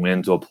that and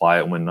when to apply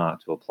it, when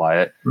not to apply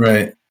it.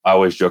 Right. I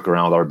always joke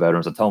around with our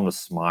veterans. I tell them to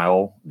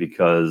smile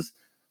because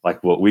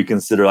like what we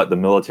consider like the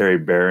military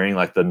bearing,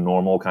 like the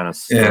normal kind of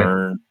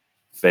stern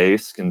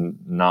face can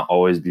not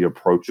always be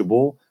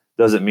approachable.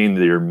 Doesn't mean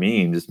that you're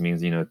mean. Just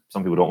means,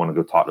 some people don't want to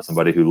go talk to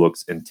somebody who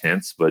looks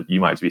intense, but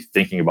you might be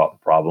thinking about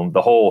the problem.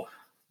 The whole,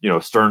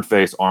 stern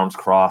face, arms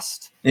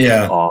crossed.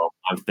 Yeah.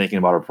 I'm thinking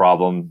about a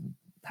problem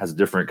has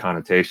different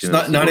connotations.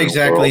 It's not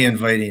exactly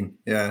inviting.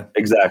 Yeah,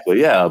 exactly.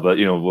 Yeah. But,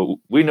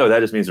 we know that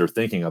just means they're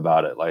thinking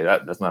about it. Like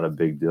that's not a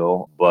big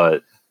deal,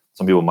 but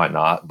some people might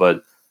not.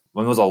 But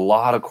when there's a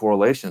lot of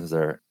correlations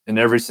there, and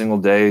every single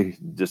day,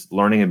 just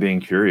learning and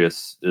being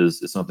curious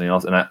is something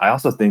else. And I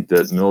also think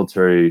that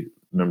military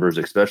members,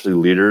 especially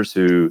leaders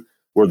who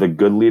were the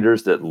good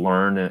leaders that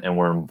learned and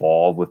were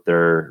involved with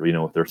their,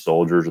 with their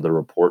soldiers or their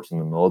reports in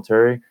the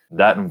military,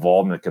 that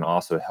involvement can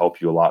also help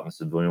you a lot in the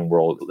civilian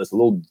world. It's a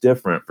little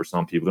different for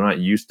some people. They're not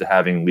used to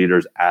having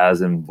leaders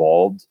as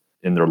involved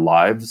in their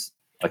lives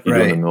like you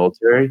do in the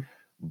military.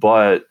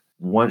 But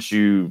once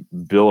you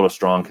build a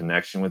strong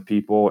connection with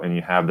people and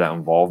you have that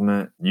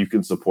involvement, you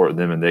can support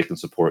them and they can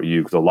support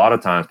you. Because a lot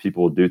of times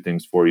people will do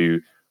things for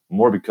you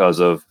more because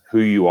of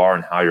who you are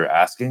and how you're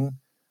asking,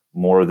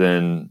 more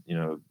than,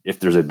 if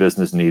there's a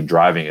business need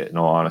driving it. In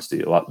all honesty,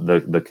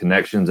 the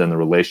connections and the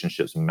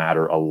relationships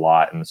matter a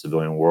lot in the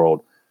civilian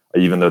world,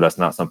 even though that's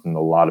not something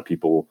a lot of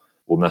people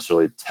will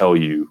necessarily tell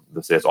you.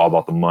 They say it's all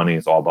about the money,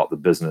 it's all about the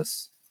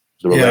business.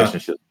 The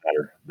relationships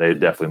matter. They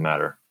definitely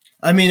matter.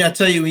 I mean, I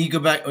tell you, when you go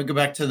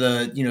back to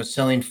the,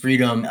 selling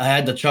freedom, I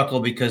had to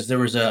chuckle because there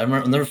was I'll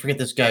never forget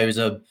this guy. He was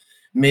a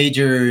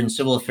major in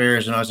civil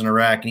affairs when I was in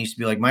Iraq, and he used to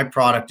be like, my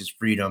product is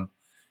freedom.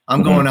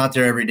 I'm going out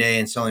there every day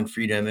and selling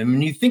freedom. And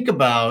when you think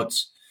about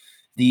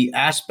the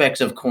aspects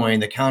of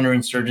COIN, the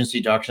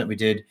counterinsurgency doctrine that we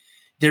did,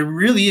 there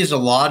really is a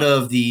lot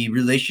of the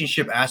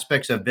relationship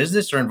aspects of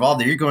business are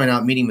involved there. You're going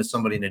out meeting with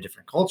somebody in a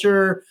different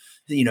culture,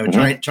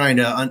 trying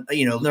to,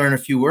 learn a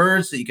few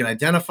words that you can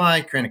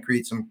identify, kind of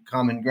create some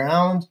common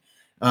ground.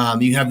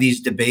 You have these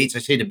debates. I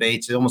say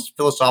debates, almost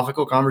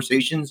philosophical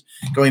conversations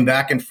going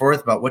back and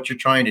forth about what you're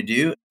trying to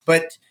do.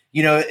 But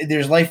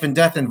there's life and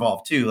death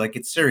involved too. Like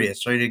it's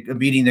serious, right? A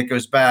meeting that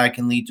goes bad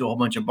can lead to a whole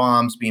bunch of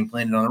bombs being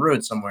planted on the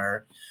road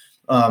somewhere.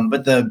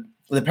 But the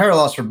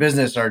parallels for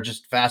business are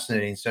just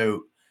fascinating.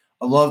 So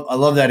I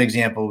love that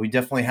example. We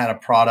definitely had a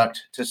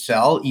product to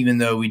sell, even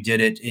though we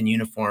did it in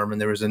uniform, and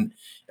there was an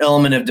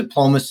element of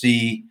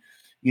diplomacy,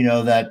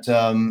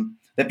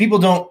 that people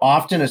don't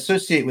often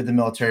associate with the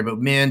military, but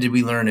man, did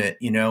we learn it,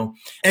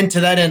 And to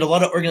that end, a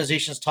lot of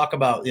organizations talk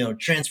about,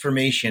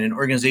 transformation and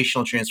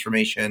organizational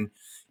transformation.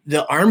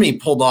 The Army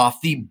pulled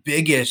off the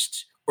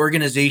biggest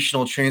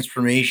organizational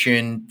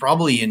transformation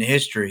probably in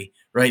history,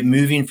 right?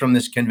 Moving from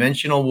this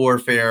conventional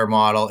warfare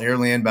model,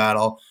 air-land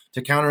battle,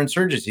 to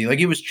counterinsurgency.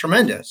 Like it was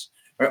tremendous,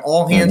 right?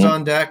 All hands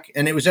on deck.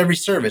 And it was every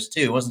service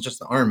too. It wasn't just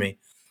the Army.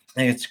 I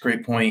think it's a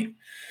great point.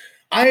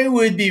 I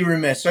would be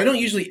remiss. So I don't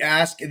usually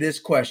ask this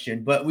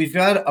question, but we've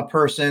got a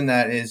person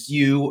that is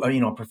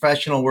a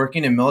professional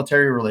working in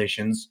military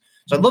relations.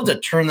 So I'd love to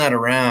turn that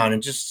around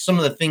and just some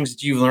of the things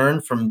that you've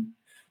learned from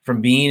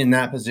being in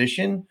that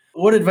position.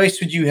 What advice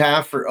would you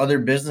have for other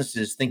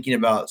businesses thinking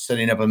about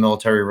setting up a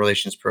military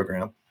relations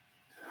program?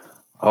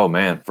 Oh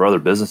man, for other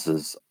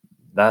businesses,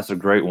 that's a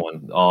great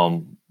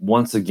one.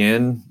 Once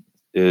again,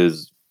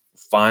 is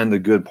find the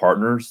good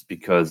partners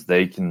because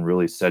they can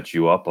really set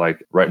you up.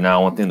 Like right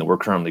now, one thing that we're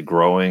currently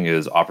growing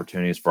is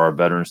opportunities for our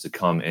veterans to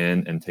come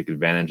in and take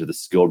advantage of the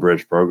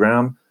SkillBridge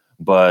program.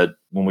 But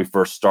when we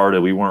first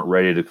started, we weren't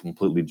ready to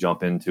completely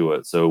jump into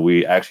it. So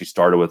we actually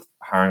started with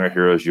Hiring Our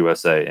Heroes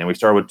USA, and we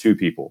started with 2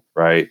 people,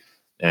 right?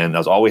 And that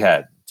was all we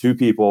had, 2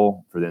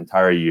 people for the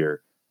entire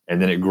year.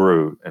 And then it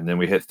grew, and then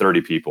we hit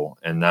 30 people.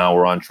 And now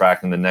we're on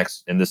track in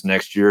this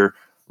next year.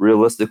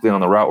 Realistically,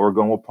 on the route we're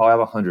going, we'll probably have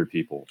 100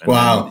 people. And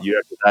wow. then the year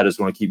after that is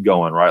going to keep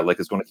going, right? Like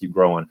it's going to keep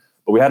growing.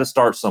 But we had to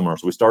start somewhere.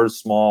 So we started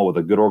small with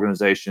a good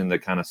organization that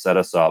kind of set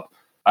us up.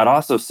 I'd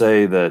also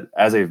say that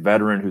as a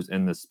veteran who's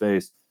in this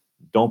space,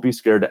 don't be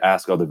scared to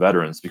ask other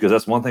veterans, because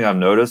that's one thing I've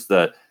noticed,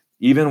 that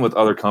even with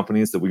other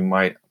companies that we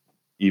might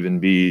even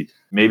be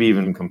maybe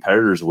even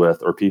competitors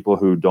with, or people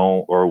who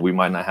don't, or we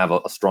might not have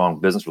a strong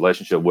business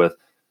relationship with,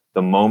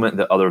 the moment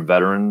that other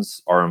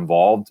veterans are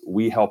involved,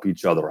 we help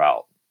each other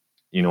out.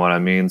 You know what I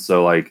mean?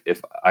 So like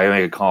if I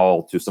make a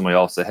call to somebody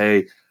else, say,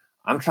 hey,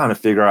 I'm trying to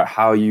figure out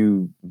how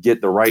you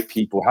get the right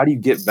people. How do you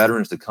get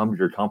veterans to come to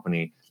your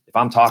company? If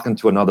I'm talking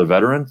to another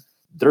veteran,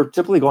 they're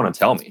typically going to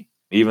tell me,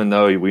 even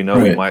though we know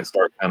we might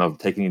start kind of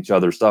taking each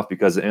other's stuff,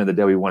 because at the end of the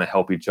day, we want to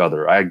help each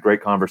other. I had a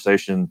great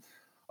conversation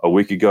a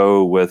week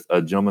ago with a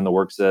gentleman that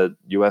works at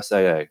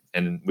USAA,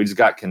 and we just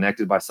got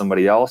connected by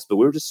somebody else, but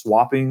we were just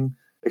swapping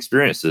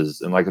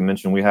experiences. And like I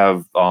mentioned, we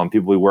have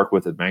people we work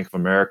with at Bank of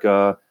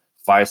America,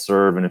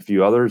 Fiserv, and a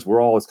few others.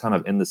 We're always kind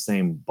of in the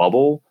same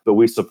bubble, but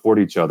we support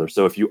each other.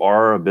 So if you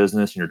are a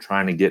business and you're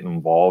trying to get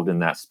involved in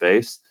that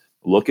space,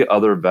 look at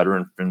other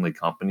veteran-friendly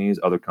companies,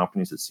 other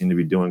companies that seem to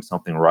be doing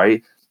something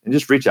right, and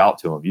just reach out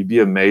to them. You'd be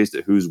amazed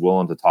at who's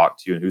willing to talk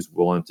to you and who's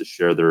willing to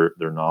share their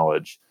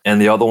knowledge.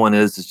 And the other one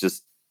is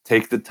just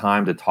take the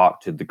time to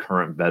talk to the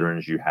current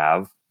veterans you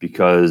have,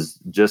 because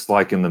just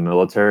like in the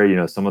military,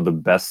 some of the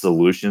best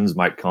solutions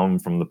might come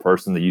from the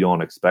person that you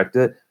don't expect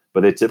it,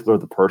 but they typically are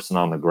the person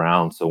on the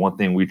ground. So one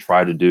thing we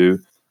try to do,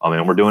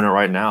 and we're doing it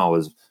right now,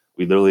 is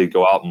we literally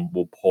go out and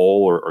we'll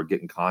poll or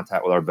get in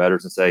contact with our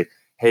veterans and say,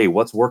 hey,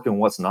 what's working,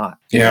 what's not?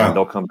 Yeah. And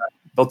they'll come back,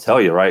 they'll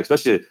tell you, right?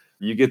 Especially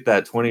you get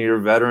that 20-year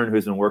veteran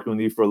who's been working with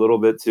you for a little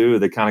bit too.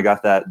 They kind of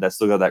got that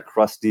still got that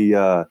crusty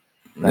kind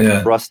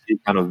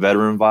of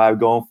veteran vibe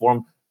going for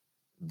them.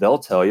 They'll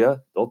tell you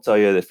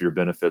if your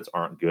benefits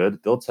aren't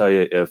good. They'll tell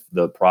you if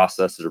the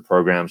processes or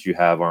programs you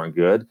have aren't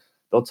good.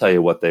 They'll tell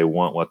you what they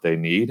want, what they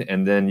need.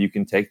 And then you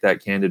can take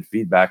that candid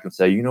feedback and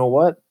say, you know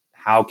what,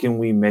 how can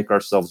we make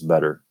ourselves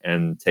better,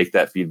 and take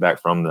that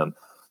feedback from them.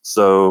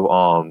 So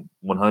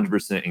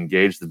 100%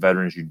 engage the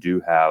veterans you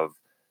do have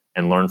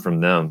and learn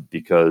from them,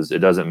 because it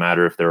doesn't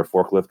matter if they're a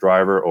forklift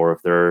driver or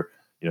if they're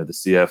the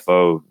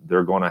CFO,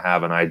 they're going to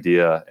have an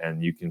idea,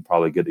 and you can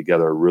probably get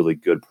together a really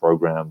good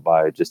program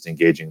by just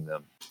engaging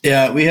them.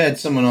 Yeah, we had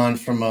someone on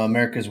from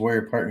America's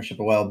Warrior Partnership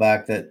a while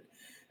back that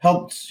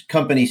helped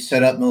companies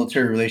set up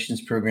military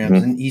relations programs.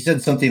 Mm-hmm. And he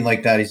said something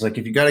like that. He's like,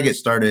 if you got to get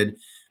started,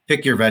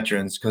 pick your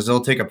veterans, because they'll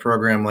take a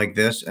program like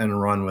this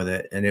and run with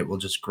it, and it will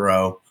just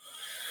grow.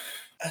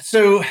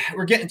 So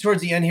we're getting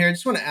towards the end here. I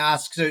just want to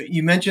ask, so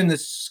you mentioned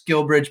this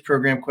SkillBridge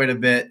program quite a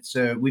bit.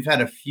 So we've had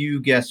a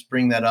few guests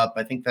bring that up.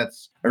 I think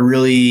that's a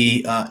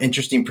really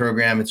interesting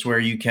program. It's where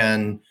you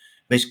can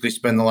basically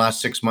spend the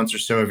last 6 months or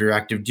so of your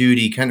active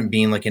duty kind of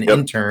being like an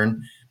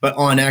intern, but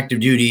on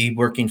active duty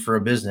working for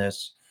a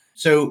business.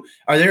 So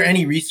are there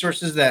any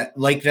resources that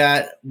like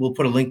that? We'll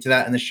put a link to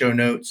that in the show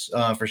notes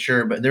for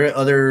sure. But there are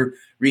other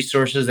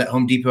resources that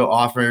Home Depot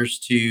offers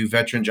to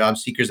veteran job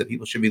seekers that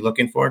people should be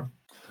looking for?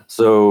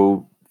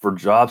 So for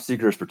job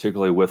seekers,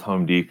 particularly with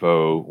Home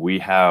Depot, we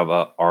have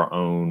our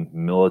own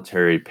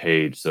military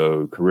page.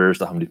 So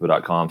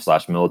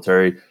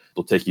careers.homedepot.com/military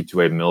will take you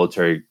to a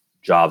military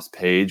jobs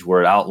page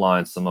where it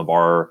outlines some of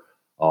our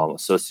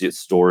associate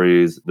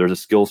stories. There's a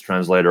skills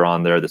translator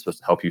on there that's supposed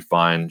to help you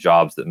find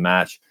jobs that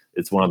match.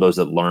 It's one of those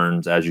that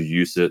learns as you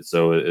use it.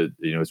 So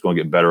it's going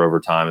to get better over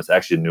time. It's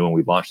actually a new one.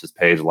 We launched this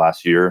page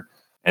last year.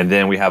 And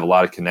then we have a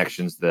lot of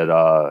connections that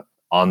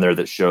on there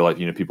that show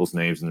people's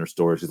names and their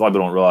stories. Because a lot of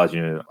people don't realize, we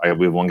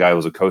have one guy who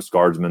was a Coast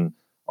Guardsman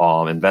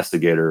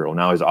investigator. Well,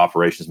 now he's an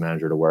operations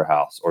manager at a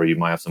warehouse. Or you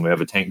might have somebody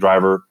have a tank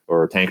driver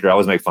or a tanker. I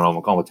always make fun of him.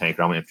 I call him a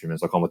tanker. I'm an infantryman,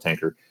 so I call him a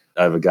tanker.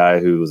 I have a guy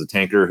who was a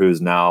tanker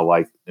who's now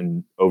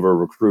over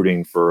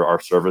recruiting for our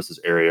services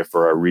area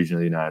for our region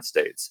of the United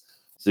States.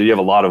 So you have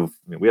a lot of,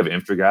 we have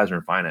infantry guys who are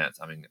in finance.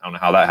 I don't know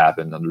how that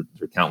happened.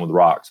 They're counting with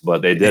rocks,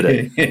 but they did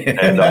it.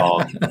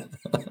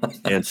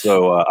 And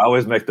so I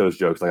always make those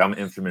jokes. Like, I'm an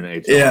infantryman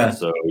in HR. Yeah.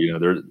 So,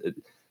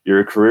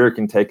 your career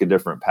can take a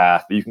different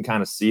path, but you can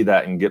kind of see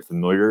that and get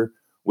familiar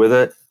with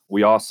it.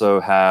 We also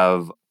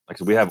have,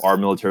 we have our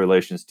military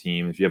relations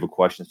team. If you have a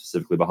question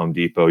specifically about Home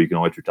Depot, you can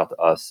always reach out to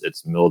us.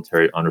 It's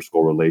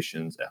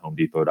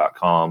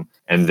military_relations@homedepot.com.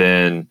 And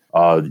then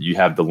you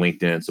have the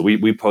LinkedIn. So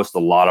we post a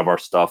lot of our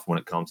stuff when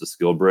it comes to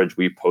SkillBridge.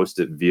 We post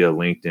it via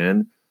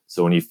LinkedIn.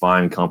 So when you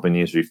find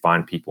companies or you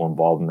find people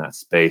involved in that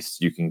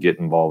space, you can get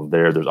involved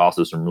there. There's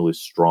also some really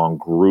strong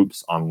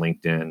groups on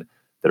LinkedIn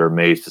that are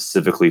made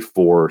specifically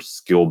for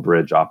skill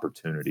bridge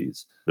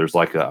opportunities. There's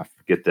like I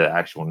forget the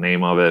actual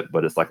name of it,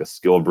 but it's like a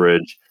skill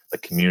bridge, a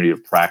community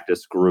of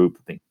practice group.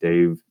 I think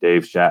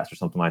Dave Schatz or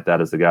something like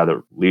that is the guy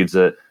that leads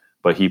it.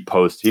 But he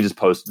just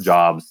posts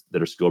jobs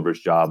that are skill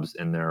bridge jobs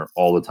in there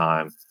all the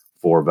time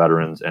for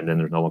veterans. And then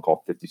there's another one called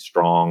 50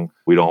 Strong.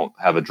 We don't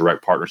have a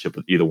direct partnership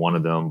with either one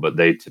of them, but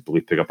they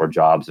typically pick up our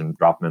jobs and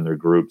drop them in their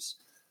groups.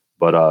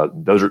 But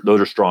those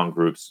are strong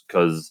groups,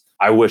 because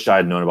I wish I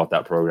had known about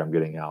that program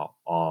getting out.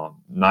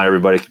 Not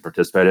everybody can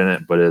participate in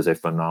it, but it is a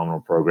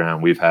phenomenal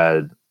program. We've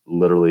had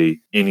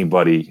literally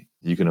anybody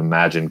you can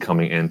imagine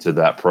coming into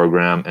that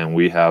program, and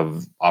we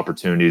have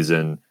opportunities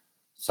in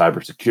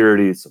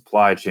cybersecurity,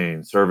 supply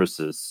chain,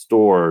 services,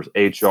 stores,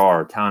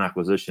 HR, talent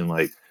acquisition.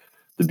 Like,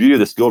 the beauty of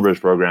the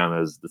SkillBridge program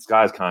is the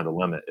sky's kind of the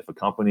limit. If a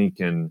company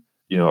can,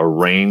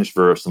 arrange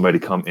for somebody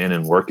to come in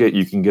and work it,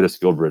 you can get a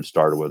SkillBridge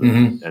started with it.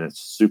 Mm-hmm. And it's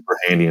super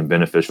handy and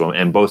beneficial,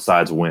 and both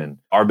sides win.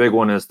 Our big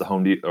one is the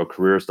Home Depot,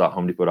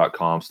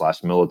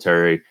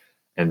 careers.homedepot.com/military.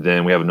 And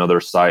then we have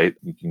another site.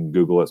 You can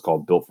Google it. It's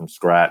called Built from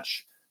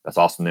Scratch. That's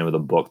also the name of the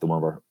book that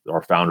one of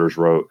our founders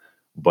wrote.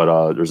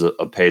 But there's a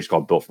page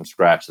called Built from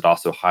Scratch that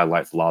also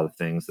highlights a lot of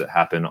things that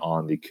happen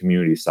on the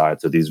community side.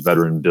 So these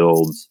veteran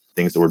builds,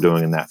 things that we're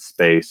doing in that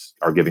space,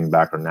 are giving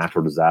back our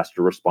natural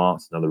disaster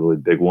response, another really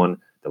big one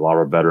that a lot of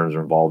our veterans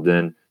are involved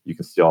in. You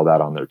can see all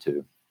that on there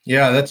too.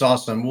 Yeah, that's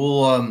awesome.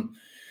 We'll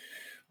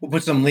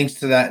put some links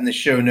to that in the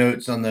show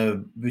notes on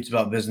the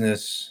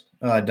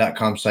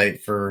bootsaboutbusiness.com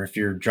site for if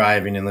you're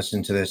driving and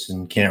listening to this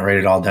and can't write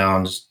it all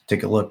down, just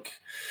take a look.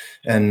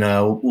 And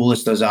we'll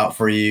list those out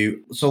for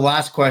you. So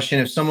last question,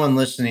 if someone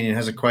listening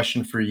has a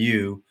question for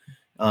you,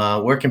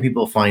 where can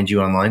people find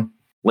you online?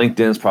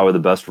 LinkedIn is probably the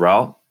best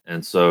route.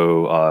 And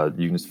so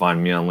you can just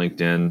find me on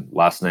LinkedIn.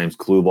 Last name's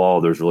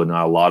Klubal. There's really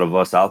not a lot of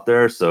us out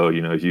there. So,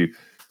 if you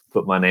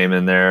put my name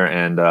in there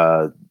and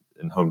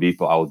in Home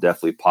Depot, I will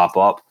definitely pop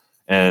up.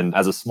 And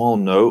as a small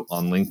note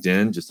on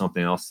LinkedIn, just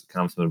something else,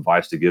 kind of some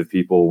advice to give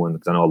people,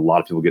 because I know a lot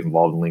of people get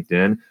involved in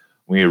LinkedIn.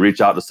 When you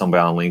reach out to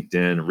somebody on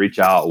LinkedIn, reach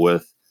out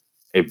with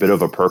a bit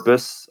of a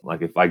purpose.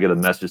 Like, if I get a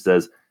message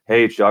that says,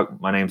 "Hey, Chuck,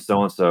 my name's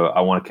so-and-so,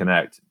 I want to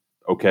connect."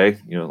 Okay.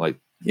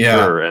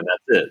 Sure. And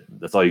that's it.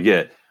 That's all you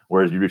get.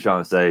 Whereas you reach out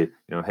and say,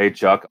 "Hey,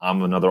 Chuck,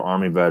 I'm another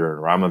Army veteran,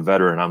 or I'm a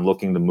veteran. I'm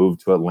looking to move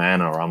to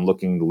Atlanta, or I'm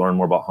looking to learn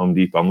more about Home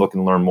Depot. I'm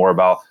looking to learn more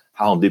about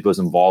how Home Depot is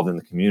involved in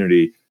the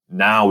community."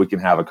 Now we can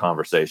have a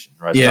conversation,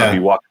 right? Yeah. So if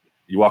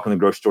you walk in the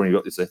grocery store and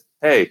you say,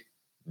 "Hey,"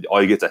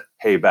 all you get is a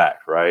 "hey"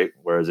 back, right?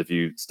 Whereas if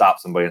you stop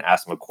somebody and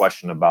ask them a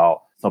question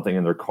about something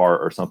in their car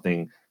or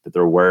something that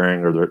they're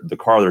wearing or the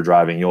car they're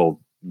driving,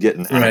 you'll get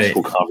an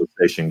actual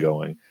conversation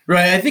going.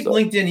 Right. I think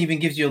LinkedIn even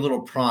gives you a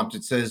little prompt.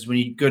 It says, when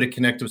you go to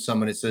connect with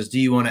someone, it says, "Do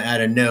you want to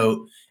add a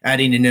note?"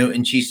 Adding a note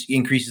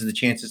increases the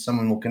chances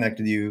someone will connect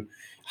with you.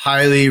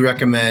 Highly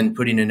recommend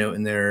putting a note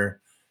in there.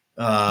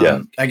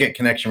 I get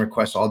connection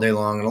requests all day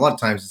long. And a lot of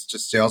times it's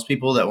just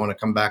salespeople that want to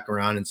come back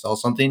around and sell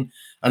something.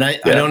 And I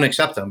don't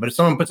accept them. But if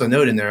someone puts a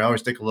note in there, I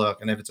always take a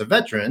look. And if it's a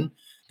veteran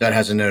that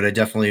has a note, I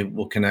definitely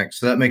will connect.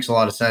 So that makes a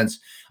lot of sense.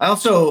 I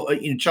also,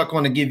 Chuck,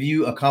 want to give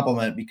you a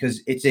compliment,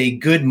 because it's a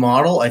good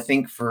model, I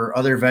think, for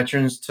other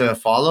veterans to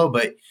follow.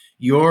 But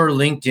your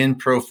LinkedIn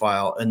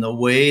profile and the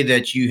way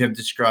that you have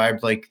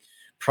described like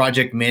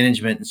project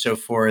management and so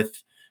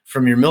forth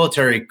from your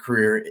military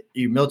career,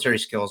 your military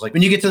skills, like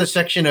when you get to the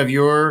section of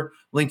your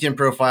LinkedIn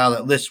profile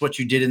that lists what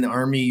you did in the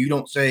Army, you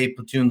don't say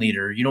platoon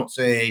leader, you don't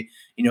say,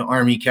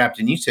 Army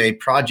captain, you say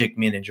project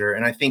manager.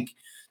 And I think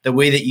the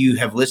way that you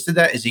have listed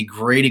that is a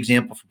great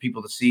example for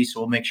people to see.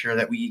 So we'll make sure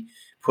that we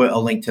put a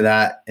link to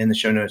that in the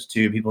show notes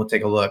too. People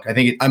take a look. I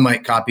think I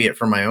might copy it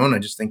for my own. I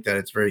just think that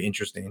it's very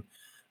interesting.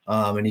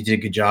 And you did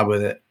a good job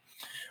with it.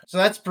 So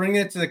that's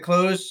bringing it to the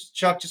close.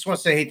 Chuck, just want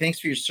to say, hey, thanks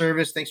for your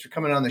service. Thanks for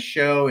coming on the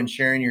show and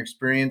sharing your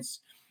experience.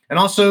 And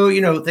also,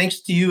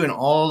 thanks to you and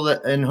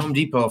and Home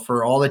Depot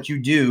for all that you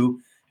do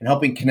in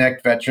helping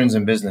connect veterans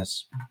and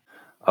business.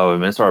 Oh,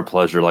 it's our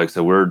pleasure. Like I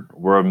said,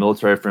 we're a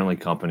military-friendly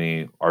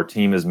company. Our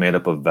team is made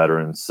up of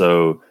veterans.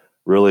 So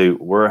really,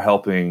 we're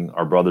helping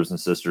our brothers and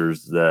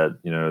sisters that,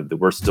 that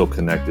we're still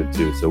connected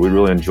to. So we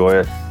really enjoy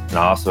it. And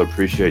I also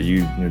appreciate you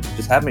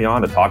just having me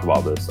on to talk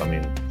about this. I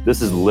mean,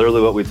 this is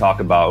literally what we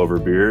talk about over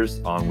beers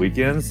on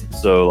weekends.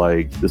 So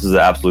this is an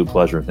absolute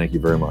pleasure. Thank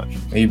you very much.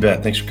 You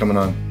bet. Thanks for coming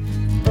on.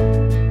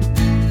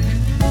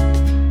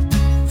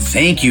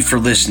 Thank you for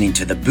listening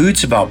to the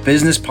Boots About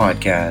Business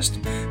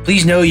podcast.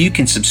 Please know you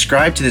can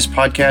subscribe to this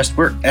podcast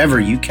wherever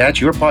you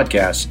catch your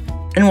podcasts.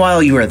 And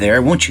while you are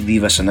there, won't you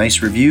leave us a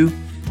nice review?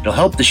 It'll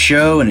help the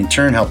show and in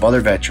turn help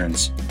other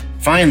veterans.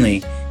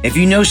 Finally, if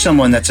you know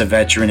someone that's a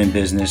veteran in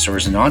business or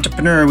is an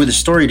entrepreneur with a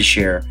story to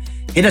share,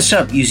 hit us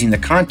up using the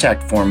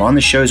contact form on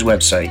the show's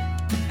website.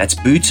 That's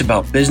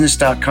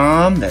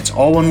bootsaboutbusiness.com. That's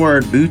all one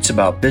word,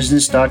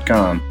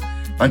 bootsaboutbusiness.com.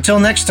 Until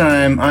next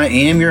time, I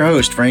am your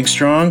host, Frank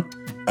Strong,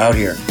 out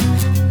here.